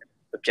very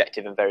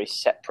objective and very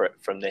separate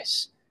from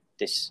this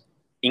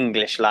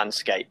English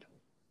landscape.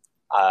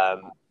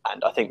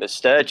 And I think that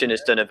Sturgeon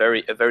has done a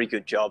very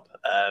good job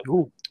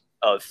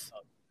of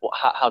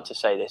how to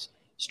say this,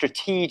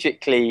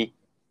 strategically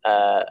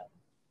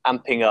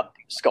amping up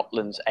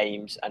Scotland's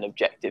aims and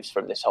objectives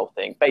from this whole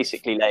thing,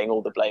 basically laying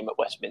all the blame at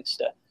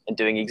Westminster and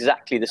doing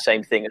exactly the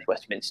same thing as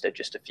Westminster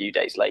just a few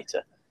days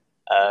later.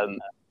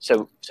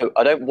 So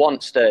I don't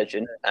want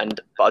Sturgeon,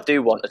 but I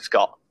do want a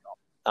Scot.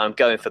 I'm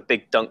going for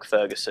Big Dunk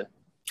Ferguson.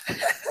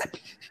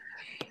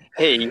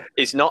 He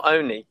is not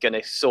only going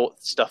to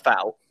sort stuff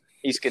out,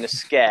 he's going to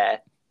scare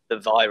the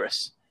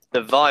virus.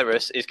 The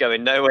virus is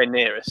going nowhere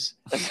near us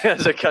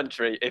as a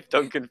country if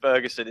Duncan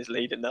Ferguson is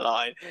leading the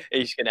line.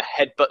 He's going to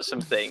headbutt some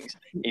things,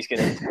 he's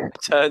going to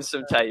turn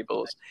some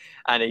tables,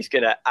 and he's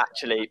going to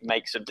actually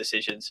make some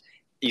decisions.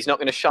 He's not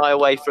going to shy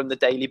away from the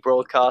daily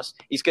broadcast.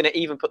 He's going to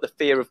even put the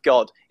fear of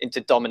God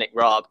into Dominic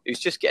Raab, who's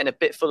just getting a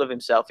bit full of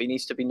himself. He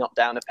needs to be knocked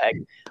down a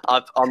peg.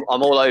 I'm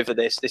all over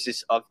this.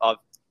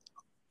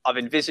 I've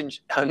envisioned.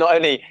 Not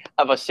only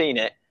have I seen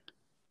it,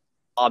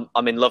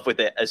 I'm in love with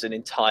it as an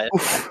entire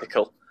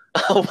spectacle.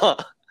 Wow.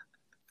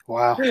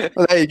 Well,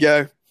 there you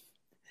go.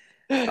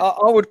 I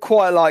would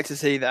quite like to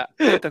see that.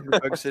 Duncan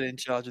Ferguson in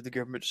charge of the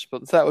government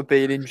response. That would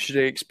be an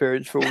interesting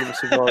experience for all of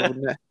us involved,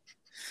 wouldn't it?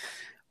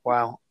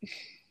 Wow.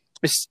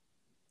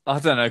 I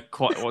don't know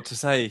quite what to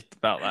say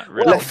about that.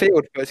 Really. Left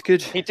field, but it's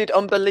good. He did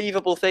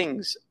unbelievable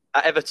things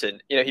at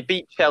Everton. He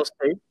beat Chelsea.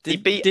 He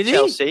beat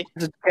Chelsea.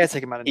 As a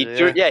caretaker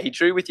manager, he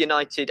drew with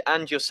United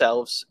and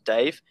yourselves,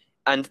 Dave,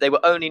 and they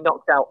were only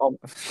knocked out on.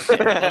 Well,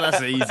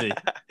 that's easy.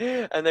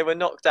 And they were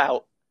knocked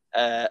out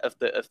of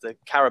the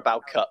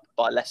Carabao Cup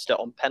by Leicester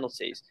on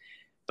penalties.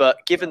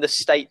 But given the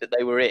state that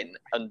they were in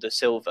under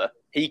Silva,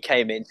 he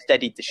came in,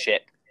 steadied the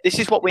ship. This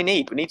is what we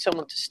need. We need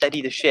someone to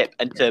steady the ship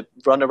and to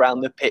run around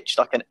the pitch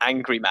like an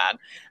angry man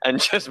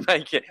and just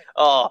make it.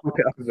 Oh, look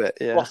it up a bit.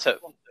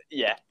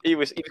 Yeah. He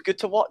was good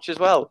to watch as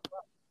well.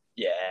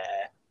 Yeah,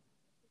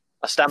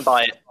 I stand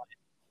by it.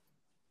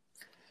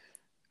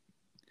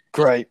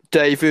 Great,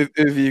 Dave. Who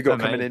have you got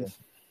coming in?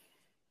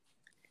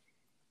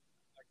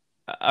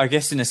 I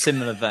guess in a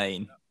similar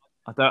vein,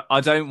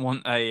 I don't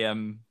want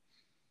a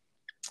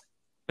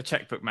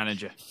checkbook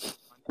manager.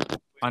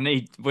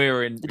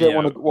 We're in. You don't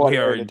want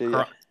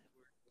to.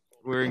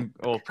 We're in.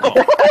 Oh,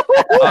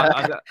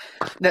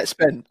 net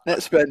spend.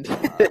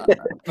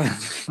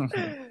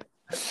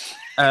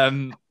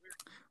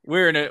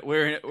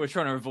 We're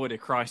trying to avoid a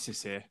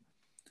crisis here,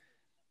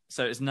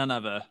 so it's none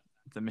other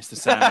than Mr.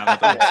 Sam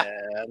Allardyce.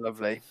 Yeah,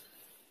 lovely.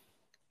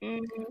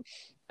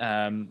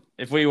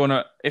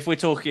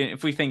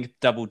 If we think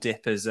double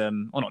dip as or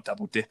not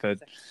double dip, a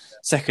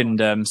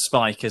second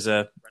spike as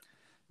a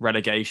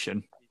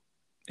relegation,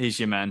 he's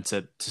your man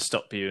to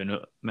stop you and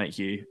make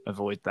you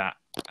avoid that.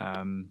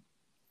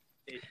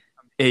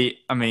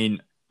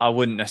 I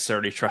wouldn't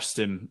necessarily trust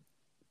him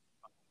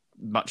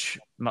much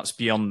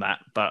beyond that,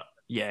 but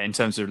yeah, in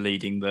terms of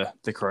leading the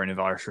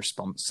coronavirus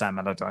response, Sam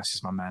Allardyce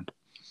is my man.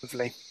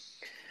 Lovely.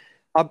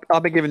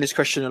 I've been giving this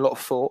question a lot of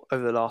thought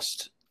over the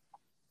last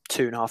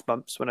 2.5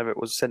 months, whenever it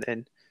was sent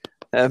in.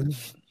 And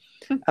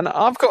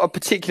I've got a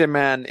particular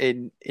man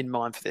in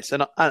mind for this,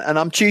 and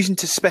I'm choosing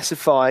to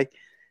specify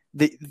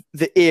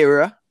the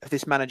era of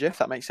this manager, if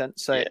that makes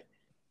sense. So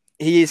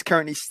he is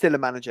currently still a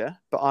manager,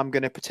 but I'm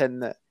going to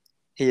pretend that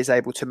he is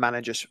able to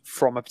manage us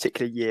from a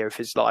particular year of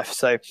his life.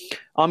 So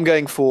I'm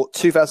going for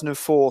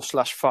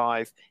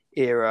 2004/5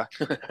 era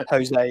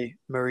Jose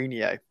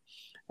Mourinho.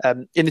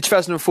 In the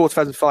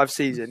 2004-2005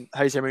 season,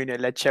 Jose Mourinho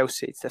led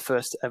Chelsea to their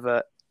first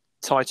ever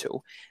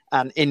title.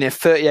 And in a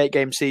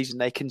 38-game season,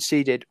 they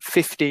conceded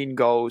 15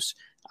 goals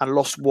and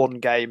lost 1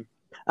 game.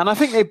 And I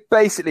think they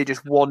basically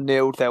just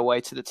 1-0'd their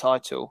way to the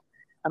title.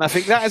 And I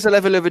think that is a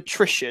level of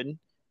attrition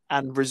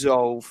and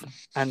resolve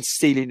and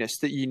steeliness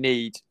that you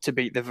need to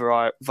beat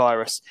the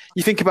virus.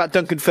 You think about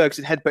Duncan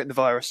Ferguson headbutting the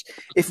virus.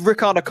 If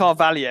Ricardo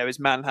Carvalho is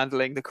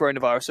manhandling the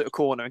coronavirus at a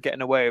corner and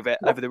getting away with it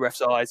over the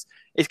ref's eyes,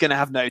 it's going to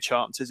have no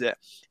chance, is it?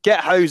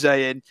 Get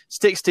Jose in,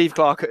 stick Steve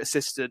Clarke at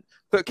assistant,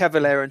 put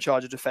Cavaleiro in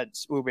charge of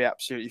defence. We'll be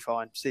absolutely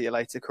fine. See you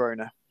later,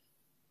 Corona.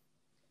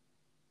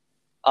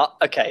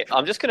 Okay,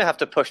 I'm just going to have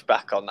to push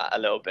back on that a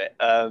little bit,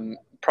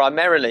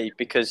 primarily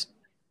because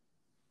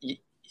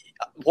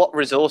what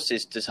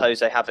resources does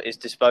Jose have at his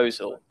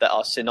disposal that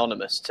are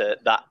synonymous to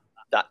that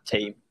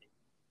team?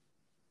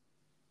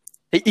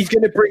 He's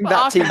going to bring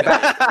that team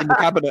back in the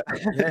cabinet.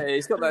 Yeah,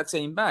 he's got that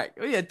team back.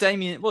 Oh yeah,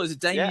 Damien. What was it?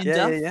 Damien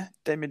Duff. Yeah.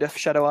 Damien Duff,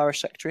 Shadow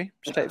Irish Secretary,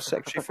 State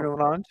Secretary for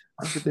Northern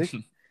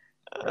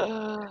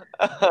Ireland.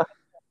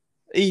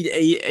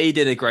 He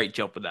did a great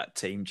job with that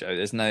team, Joe.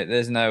 There's no.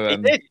 He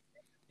did.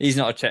 He's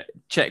not a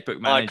checkbook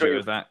manager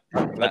of that.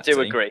 I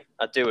do agree,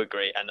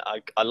 and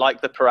I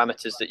like the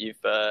parameters that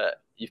you've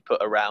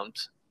put around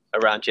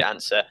your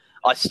answer.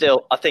 I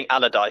think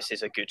Allardyce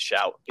is a good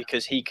shout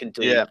because he can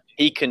do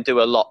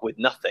a lot with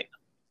nothing,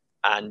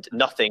 and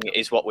nothing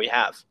is what we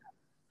have.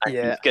 And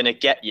he's going to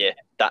get you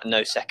that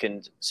no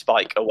second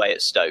spike away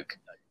at Stoke.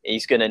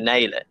 He's going to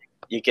nail it.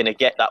 You're going to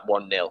get that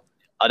 1-0.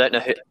 I don't know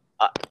who.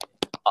 I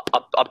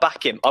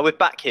back him. I would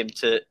back him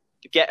to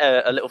get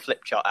a little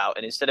flip chart out,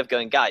 and instead of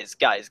going guys,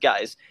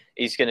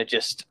 he's going to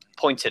just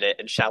point at it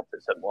and shout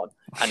at someone,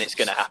 and it's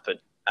going to happen,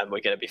 and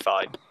we're going to be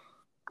fine.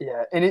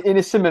 Yeah, in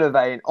a similar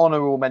vein,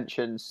 honourable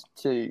mentions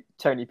to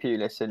Tony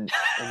Pulis and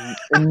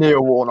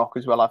Neil Warnock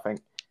as well. I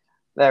think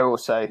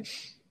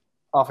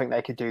I think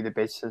they could do the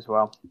biz as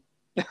well.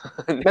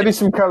 Maybe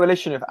some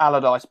coalition of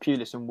Allardyce,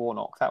 Pulis, and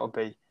Warnock. That would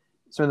be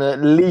some of the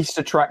least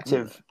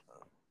attractive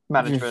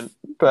management,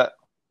 but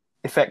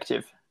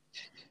effective.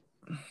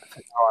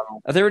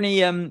 Are there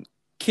any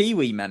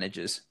Kiwi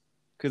managers?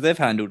 Because they've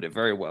handled it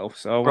very well.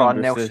 So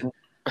Brian Nelson.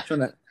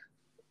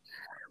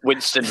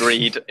 Winston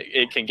Reid,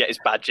 he can get his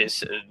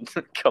badges and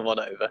come on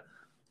over.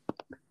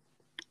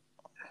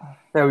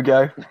 There we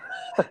go.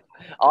 But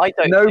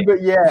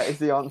yeah is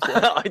the answer.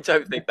 I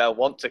don't think they'll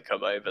want to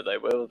come over, though,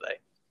 will they?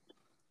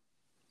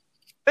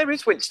 There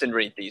is Winston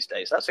Reid these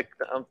days. That's give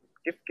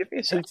me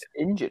a second.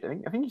 He's injured.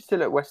 I think he's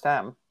still at West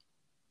Ham.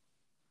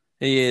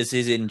 He is.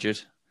 He's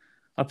injured.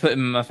 I put him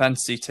in my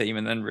fantasy team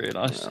and then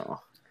realised.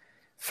 Oh.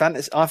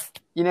 Fantasy.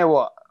 You know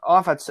what?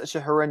 I've had such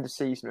a horrendous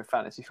season with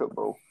fantasy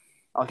football.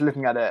 I was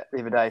looking at it the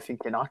other day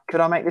thinking,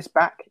 could I make this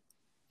back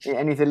in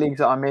any of the leagues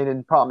that I'm in?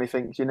 And part of me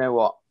thinks, you know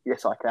what?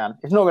 Yes, I can.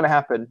 It's not going to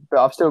happen, but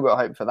I've still got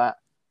hope for that.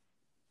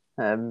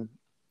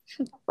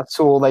 That's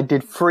all they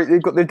did.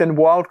 They've done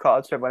wild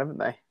cards for everyone, haven't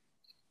they?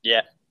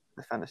 Yeah.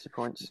 The fantasy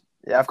points.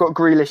 Yeah, I've got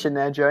Grealish in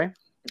there, Joe.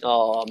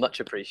 Oh, much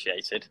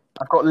appreciated.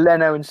 I've got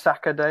Leno and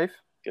Saka, Dave.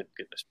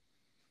 Goodness.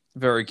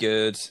 Very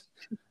good.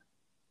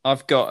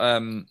 I've got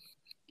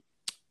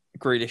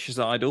Grealish as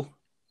idol.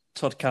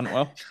 Todd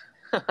Cantwell.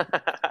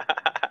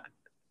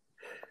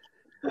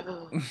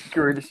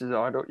 Grealish is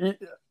idol.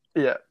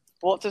 Yeah.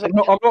 What does I'm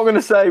not going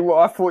to say what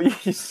I thought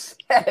you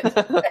said.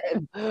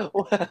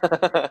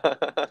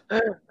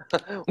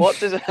 What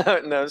does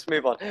no? Let's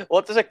move on.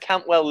 What does a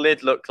Cantwell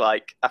lid look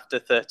like after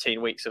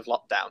 13 weeks of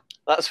lockdown?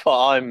 That's what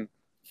I'm.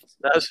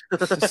 That's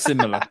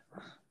similar.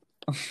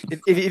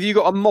 If you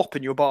got a mop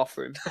in your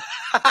bathroom,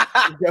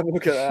 have a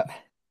look at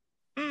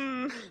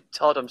that.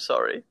 Todd, I'm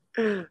sorry.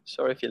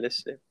 Sorry if you're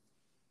listening.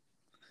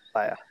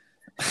 Player.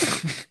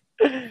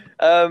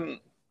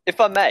 If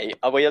I may,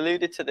 we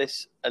alluded to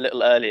this a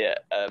little earlier,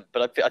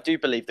 but I do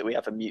believe that we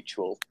have a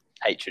mutual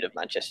hatred of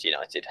Manchester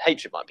United.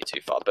 Hatred might be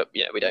too far, but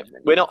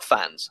we're not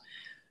fans.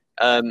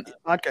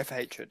 I'd go for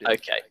hatred. Yeah.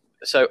 Okay,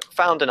 so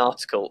found an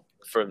article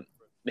from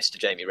Mr.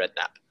 Jamie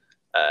Redknapp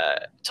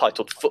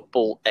titled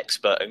 "Football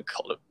Expert and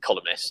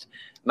Columnist: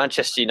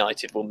 Manchester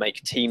United will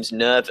make teams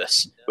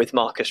nervous with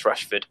Marcus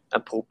Rashford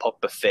and Paul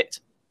Pogba fit."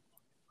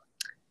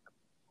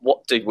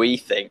 What do we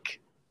think?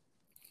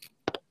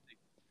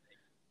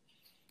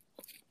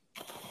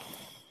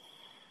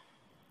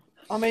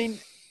 I mean,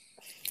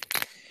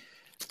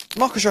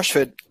 Marcus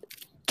Rashford,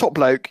 top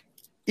bloke,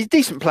 he's a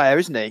decent player,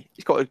 isn't he?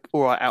 He's got an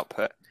all right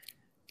output.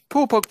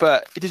 Paul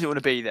Pogba, he doesn't want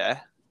to be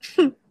there.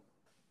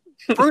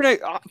 Bruno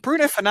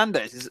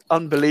Fernandes is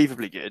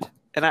unbelievably good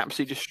and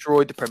absolutely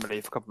destroyed the Premier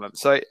League for a couple of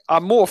months. So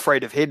I'm more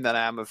afraid of him than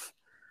I am of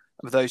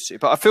those two.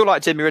 But I feel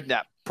like Jamie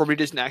Redknapp probably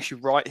doesn't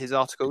actually write his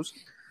articles.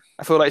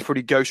 I feel like it's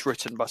probably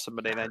ghostwritten by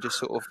somebody and then just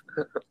sort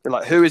of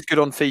like, who is good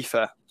on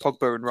FIFA?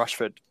 Pogba and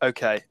Rashford.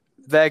 Okay,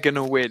 they're going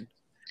to win.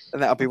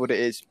 And that'll be what it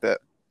is.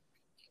 But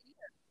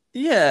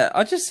Yeah,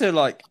 I just feel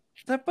like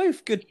they're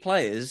both good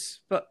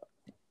players, but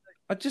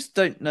I just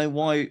don't know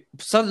why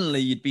suddenly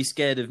you'd be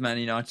scared of Man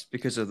United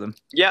because of them.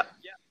 Yeah.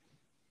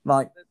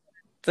 Like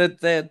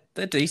they're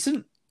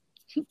decent.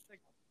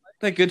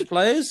 They're good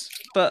players,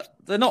 but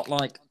they're not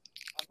like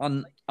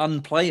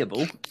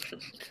unplayable.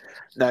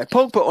 no,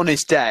 Pogba on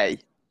his day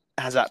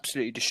has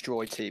absolutely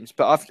destroyed teams.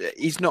 But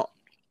he's not.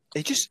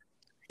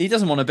 He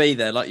doesn't want to be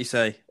there, like you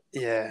say.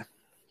 Yeah.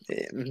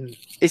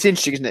 It's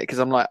interesting, isn't it? Because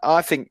I'm like, he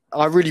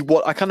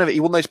one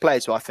of those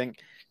players who I think,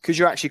 because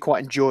you're actually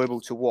quite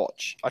enjoyable to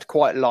watch, I'd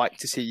quite like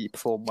to see you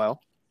perform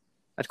well.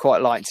 I'd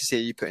quite like to see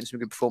you put in some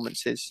good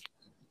performances.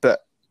 But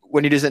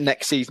when he does it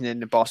next season in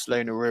the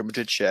Barcelona or Real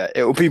Madrid shirt,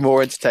 it will be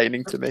more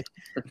entertaining to me.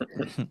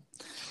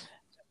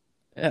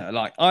 Yeah,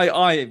 like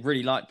I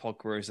really like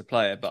Pogba as a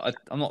player, but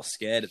I'm not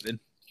scared of him.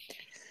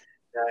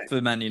 No.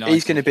 For Man United.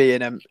 He's going to be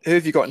in. Who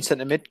have you got in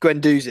centre mid?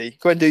 Guendouzi.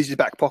 Guendouzi's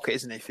back pocket,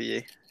 isn't he, for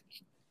you?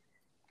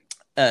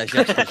 Yeah.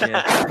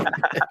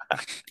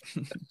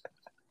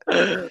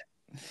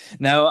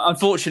 No,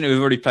 unfortunately,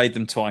 we've already played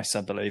them twice,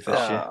 I believe,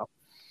 this year.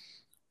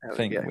 I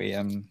think we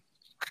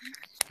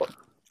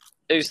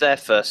Who's there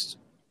first?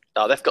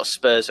 Oh, they've got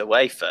Spurs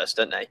away first,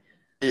 don't they?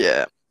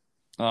 Yeah.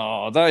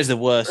 Oh, that is the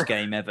worst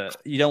game ever.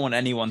 You don't want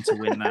anyone to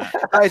win that.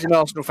 That is an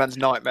Arsenal fan's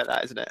nightmare,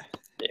 that, isn't it?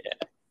 Yeah.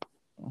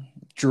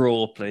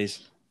 Draw,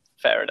 please.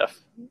 Fair enough.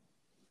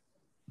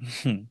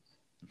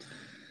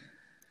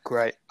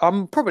 Great.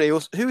 Probably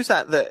also, who was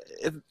that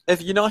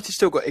if United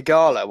still got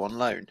Igalo on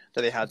loan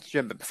that they had? Do you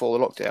remember before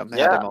the lockdown?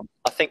 They had him on.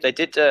 I think they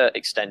did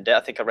extend it. I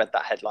think I read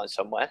that headline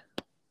somewhere.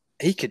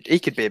 He could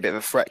be a bit of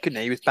a threat, couldn't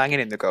he? He was banging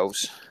in the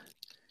goals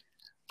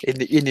in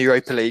the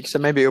Europa League, so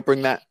maybe he'll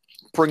bring that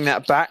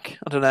back.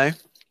 I don't know.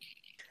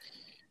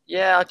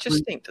 Yeah, I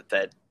just think that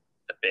they're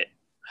a bit.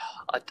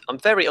 I'm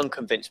very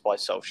unconvinced by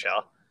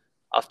Solskjaer.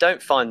 I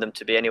don't find them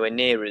to be anywhere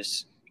near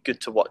as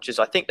good to watch as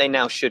I think they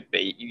now should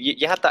be.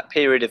 You had that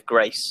period of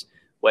grace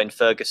when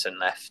Ferguson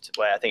left,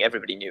 where I think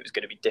everybody knew it was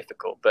going to be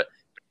difficult. But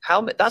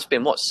that's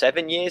been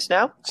 7 years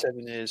now?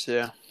 7 years,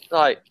 yeah.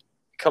 Like,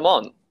 come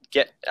on,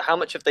 how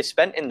much have they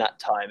spent in that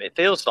time? It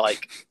feels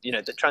like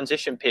the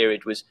transition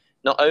period was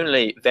not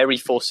only very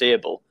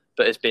foreseeable,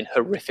 but has been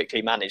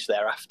horrifically managed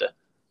thereafter.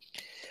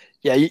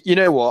 Yeah, you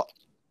know what?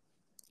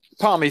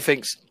 Part of me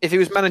thinks if he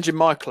was managing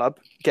my club,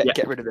 get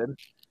rid of him.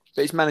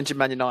 But he's managing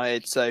Man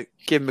United, so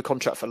give him a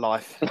contract for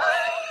life.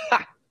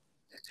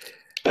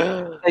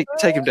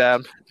 take him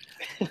down.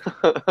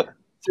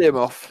 See him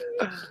off.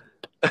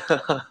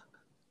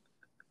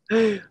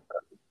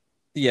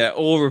 Yeah,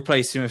 or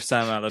replace him with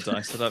Sam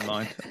Allardyce. I don't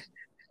mind.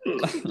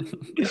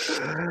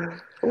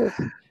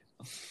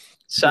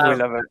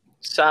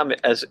 Sam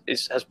has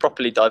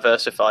properly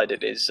diversified in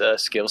his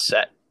skill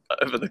set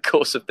over the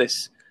course of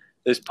this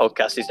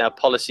podcast. He's now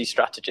policy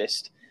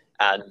strategist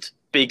and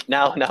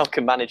now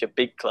can manage a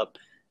big club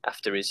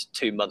after his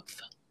 2-month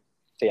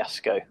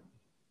fiasco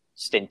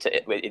stint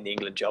in the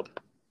England job.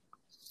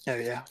 Oh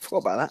yeah, I forgot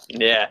about that.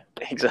 Yeah,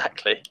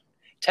 exactly.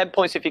 10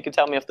 points if you could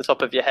tell me off the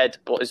top of your head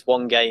what his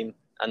one game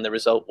and the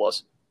result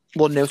was.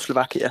 1-0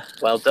 Slovakia.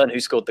 Well done. Who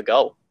scored the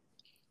goal?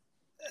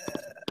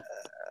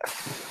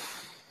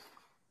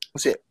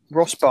 Was it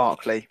Ross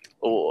Barkley?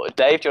 Oh,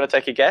 Dave, do you want to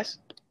take a guess?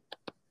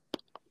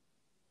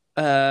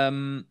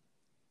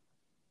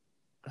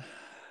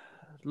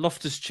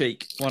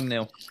 Loftus-Cheek,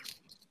 1-0.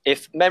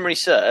 If memory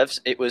serves,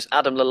 it was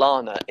Adam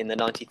Lallana in the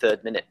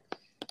 93rd minute.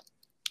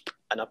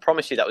 And I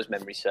promise you that was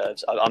memory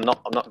serves. I'm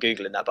not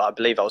Googling that, but I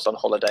believe I was on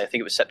holiday. I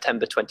think it was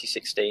September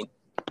 2016.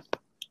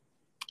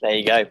 There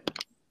you go.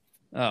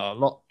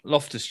 Oh,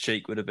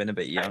 Loftus-Cheek would have been a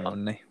bit young,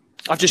 wouldn't he?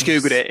 I've just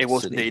Googled it. It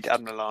was indeed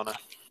Adam Lallana.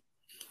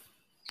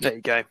 There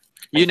you go.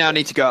 You now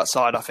need to go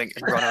outside, I think,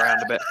 and run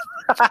around a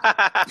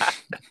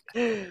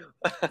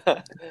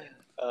bit.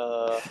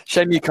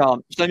 Shame you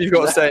can't. Shame you've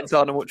got to stay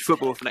inside and watch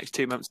football for the next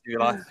 2 months of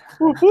your life.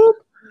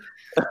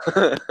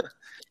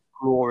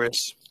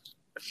 Glorious.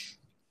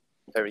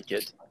 Very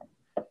good.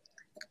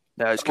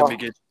 No, it's going to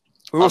be good.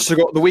 We've also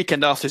got the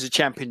weekend after is a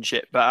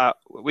championship, but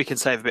we can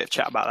save a bit of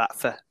chat about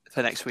that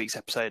for next week's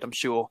episode. I'm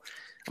sure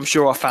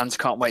our fans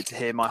can't wait to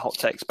hear my hot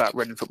takes about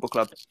Reading Football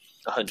Club.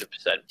 100%.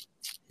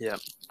 Yeah.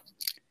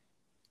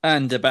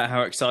 And about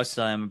how excited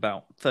I am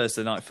about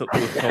Thursday night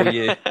football the whole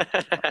year.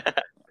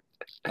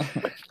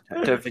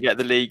 Don't forget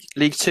the League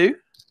 2.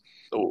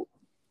 Oh,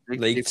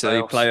 League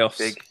 2 playoffs.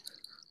 Big.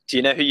 Do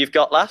you know who you've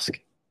got, Lask?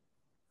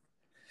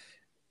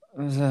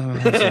 You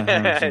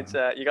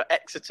got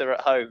Exeter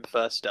at home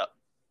first up.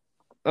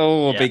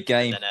 Oh, big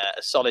game. And then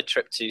a solid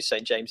trip to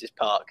St James's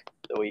Park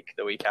the week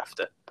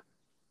after.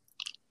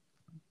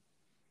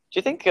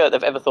 you think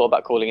they've ever thought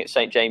about calling it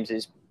St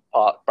James's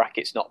Park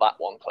brackets, not that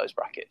one, close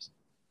brackets?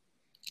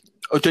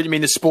 Or don't you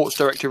mean the Sports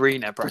Direct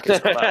Arena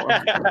brackets? Not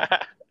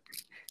that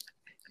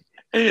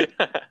one?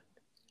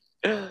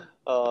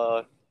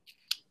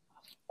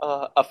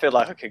 I feel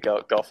like I could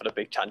go off on a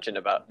big tangent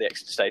about the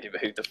Exeter Stadium,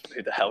 but who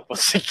the hell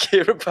wants to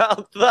hear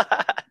about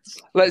that?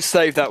 Let's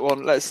save that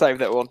one. Let's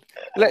save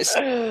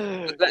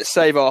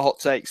our hot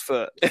takes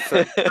for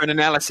an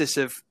analysis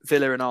of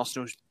Villa and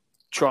Arsenal's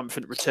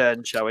triumphant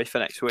return, shall we, for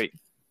next week?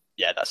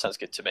 Yeah, that sounds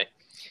good to me.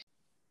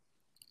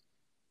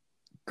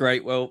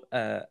 Great. Well,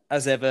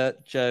 as ever,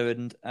 Joe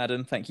and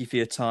Adam, thank you for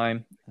your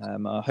time.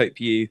 I hope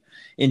you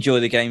enjoy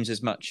the games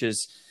as much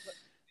as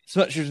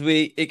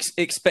we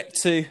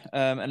expect to.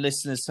 And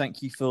listeners,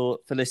 thank you for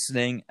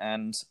listening,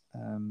 and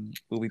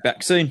we'll be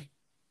back soon.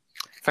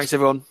 Thanks,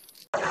 everyone.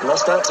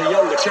 Lost out to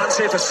Young. The chance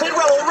here for Sidwell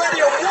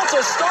already. And what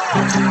a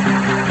start!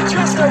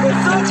 Just over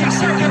 30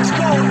 seconds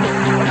gone.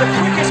 And the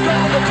quickest goal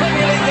in the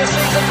Premier League this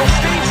season for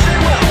Steve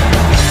Sidwell.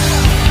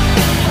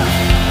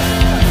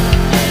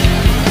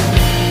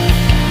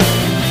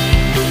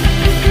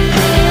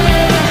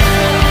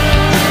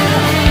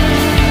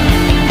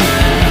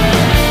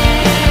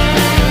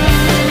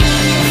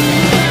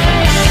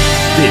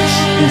 This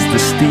is the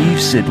Steve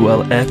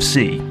Sidwell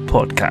FC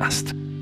podcast.